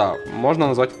 то да, можно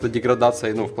назвать это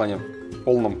деградацией, ну, в плане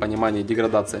полном понимании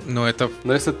деградации. Но это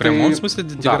в прямом смысле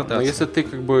деградация. Да, но если ты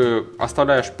как бы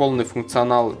оставляешь полный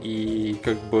функционал и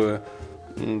как бы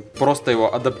просто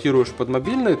его адаптируешь под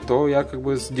мобильный, то я как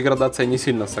бы с деградацией не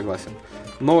сильно согласен.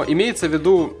 Но имеется в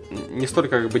виду не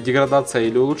столько как бы деградация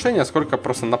или улучшение, сколько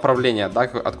просто направление, да,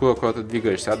 откуда куда ты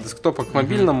двигаешься, от десктопа к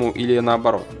мобильному или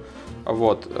наоборот.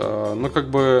 Вот, ну как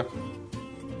бы,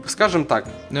 скажем так.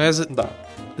 Да.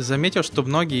 Заметил, что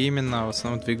многие именно в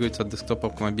основном двигаются от десктопа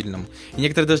к мобильному. И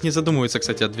некоторые даже не задумываются,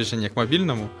 кстати, от движения к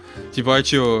мобильному. Типа, а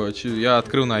чё, я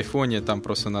открыл на айфоне, там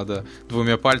просто надо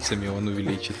 2 пальцами, он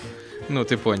увеличит. Ну,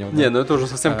 ты понял. Не, ну это уже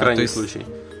совсем крайний случай.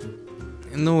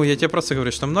 Ну, я тебе просто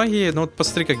говорю, что многие, ну вот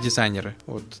посмотри, как дизайнеры.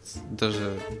 Вот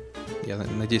даже, я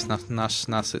надеюсь,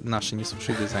 наши не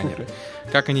слушают дизайнеры.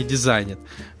 Как они дизайнят.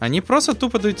 Они просто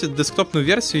тупо дают десктопную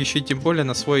версию, еще и тем более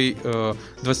на свой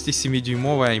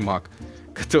 27-дюймовый iMac,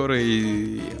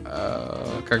 который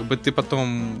как бы ты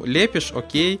потом лепишь,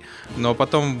 окей, но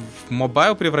потом в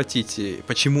мобайл превратить,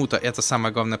 почему-то это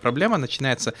самая главная проблема,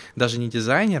 начинается даже не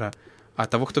дизайнера, а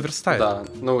того, кто верстает. Да,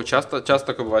 ну часто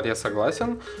такое бывает, я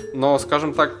согласен, но,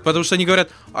 скажем так... Потому что они говорят,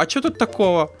 а что тут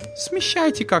такого?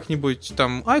 Смещайте как-нибудь,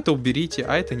 там, а это уберите,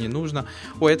 а это не нужно.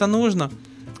 Ой, это нужно,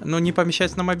 но не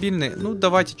помещается на мобильный, ну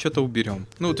давайте что-то уберем.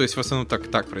 Ну, то есть в основном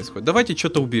так происходит. Давайте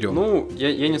что-то уберем. Ну,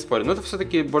 я не спорю, но это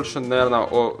все-таки больше, наверное,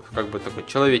 как бы такой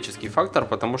человеческий фактор,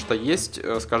 потому что есть,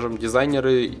 скажем,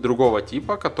 дизайнеры другого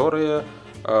типа, которые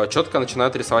четко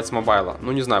начинают рисовать с мобайла.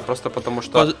 Ну, не знаю, просто потому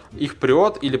что их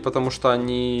прет, или потому что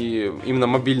они именно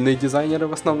мобильные дизайнеры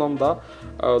в основном, да.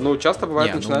 Но часто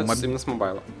бывает начинают именно с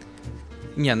мобайла.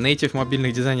 Не, native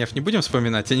мобильных дизайнеров не будем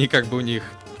вспоминать, они как бы у них...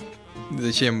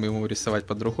 Зачем ему рисовать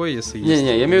под рукой, если есть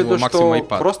я имею в виду, что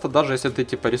iPad. Просто даже если ты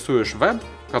типа рисуешь веб,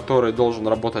 который должен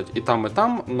работать и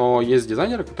там, но есть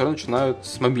дизайнеры, которые начинают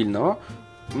с мобильного,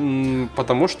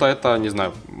 потому что это, не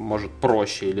знаю, может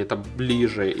проще, или это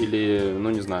ближе, или, ну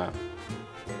не знаю.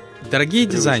 Дорогие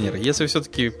дизайнеры, если вы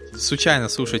все-таки случайно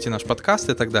слушаете наш подкаст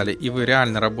и так далее, и вы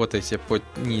реально работаете по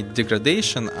не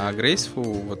degradation, а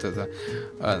graceful, вот это,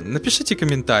 напишите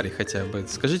комментарий хотя бы,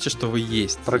 скажите, что вы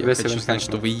есть. Я хочу знать,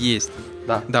 что вы есть.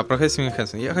 Да, progressive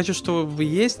enhancement. Я хочу, что вы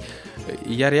есть.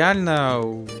 Я реально...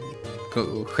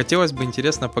 Хотелось бы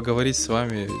интересно поговорить с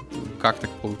вами, как так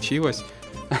получилось.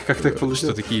 Как так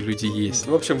получилось? Что такие люди есть.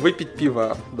 В общем, выпить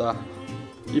пиво, да.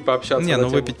 И пообщаться. Не, ну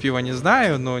выпить пиво не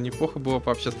знаю, но неплохо было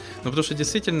пообщаться. Ну, потому что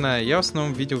действительно, я в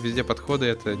основном видел везде подходы,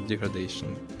 это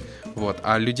degradation. Вот.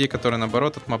 А людей, которые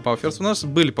наоборот от mobile first, у нас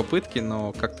были попытки,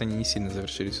 но как-то они не сильно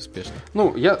завершились успешно.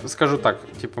 Ну, я скажу так,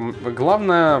 типа,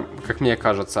 главное, как мне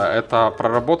кажется, это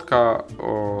проработка,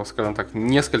 скажем так,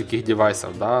 нескольких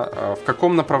девайсов, да. В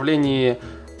каком направлении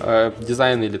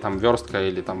дизайн или там верстка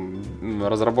или там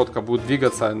разработка будет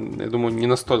двигаться, я думаю, не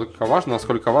настолько важно,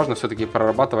 насколько важно все-таки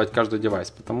прорабатывать каждый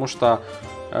девайс, потому что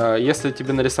если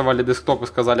тебе нарисовали десктоп и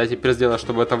сказали, а теперь сделай,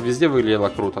 чтобы это везде выглядело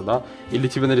круто, да, или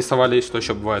тебе нарисовали, что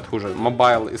еще бывает хуже,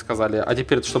 мобайл и сказали, а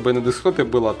теперь, чтобы и на десктопе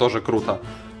было тоже круто,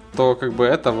 то как бы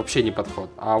это вообще не подход.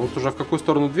 А вот уже в какую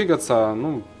сторону двигаться,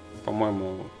 ну,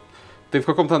 по-моему, ты в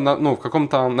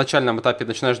каком-то начальном этапе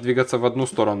начинаешь двигаться в одну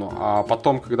сторону, а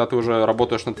потом, когда ты уже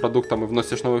работаешь над продуктом и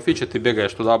вносишь новые фичи, ты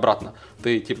бегаешь туда-обратно.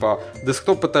 Ты типа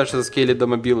десктоп пытаешься заскейлить до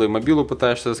мобилы, мобилу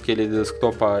пытаешься заскейлить до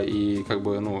десктопа, и как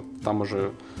бы, ну, там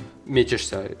уже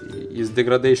мечешься из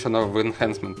деградейшена в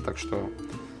enhancement, так что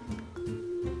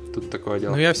тут такое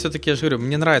дело. Ну, я все-таки, я же говорю,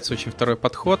 мне нравится очень второй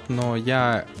подход, но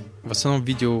я в основном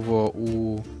видел его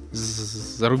у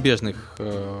зарубежных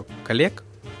коллег,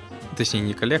 точнее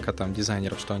не коллег, а там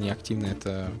дизайнеров, что они активно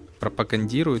это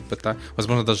пропагандируют,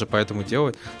 возможно, даже поэтому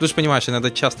делают. Ты же понимаешь,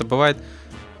 иногда часто бывает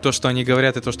то, что они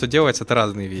говорят, и то, что делается, это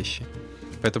разные вещи.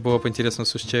 Поэтому было бы интересно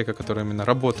услышать человека, который именно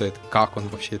работает, как он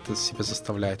вообще это себе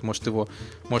заставляет. Может,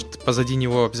 позади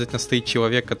него обязательно стоит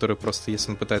человек, который просто,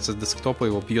 если он пытается с десктопа,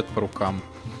 его бьет по рукам.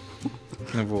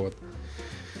 Вот.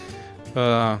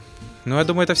 Ну, я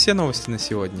думаю, это все новости на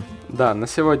сегодня. Да, на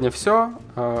сегодня все.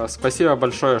 Спасибо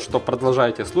большое, что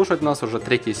продолжаете слушать нас. Уже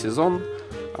 3-й сезон.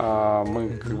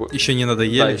 Мы как бы... Еще не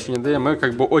надоели. Да, еще не надоели. Мы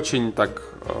как бы очень так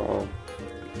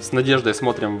с надеждой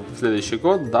смотрим в следующий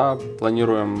год. Да,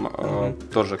 планируем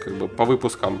тоже как бы по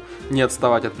выпускам не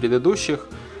отставать от предыдущих.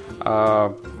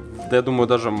 Да, я думаю,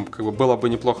 даже как бы было бы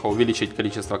неплохо увеличить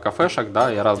количество кафешек,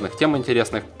 да, и разных тем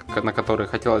интересных, на которые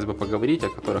хотелось бы поговорить, о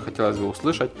которых хотелось бы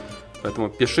услышать. Поэтому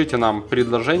пишите нам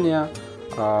предложения,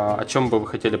 о чем бы вы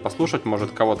хотели послушать,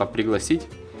 может, кого-то пригласить.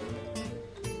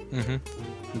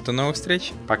 До новых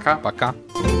встреч. Пока. Пока.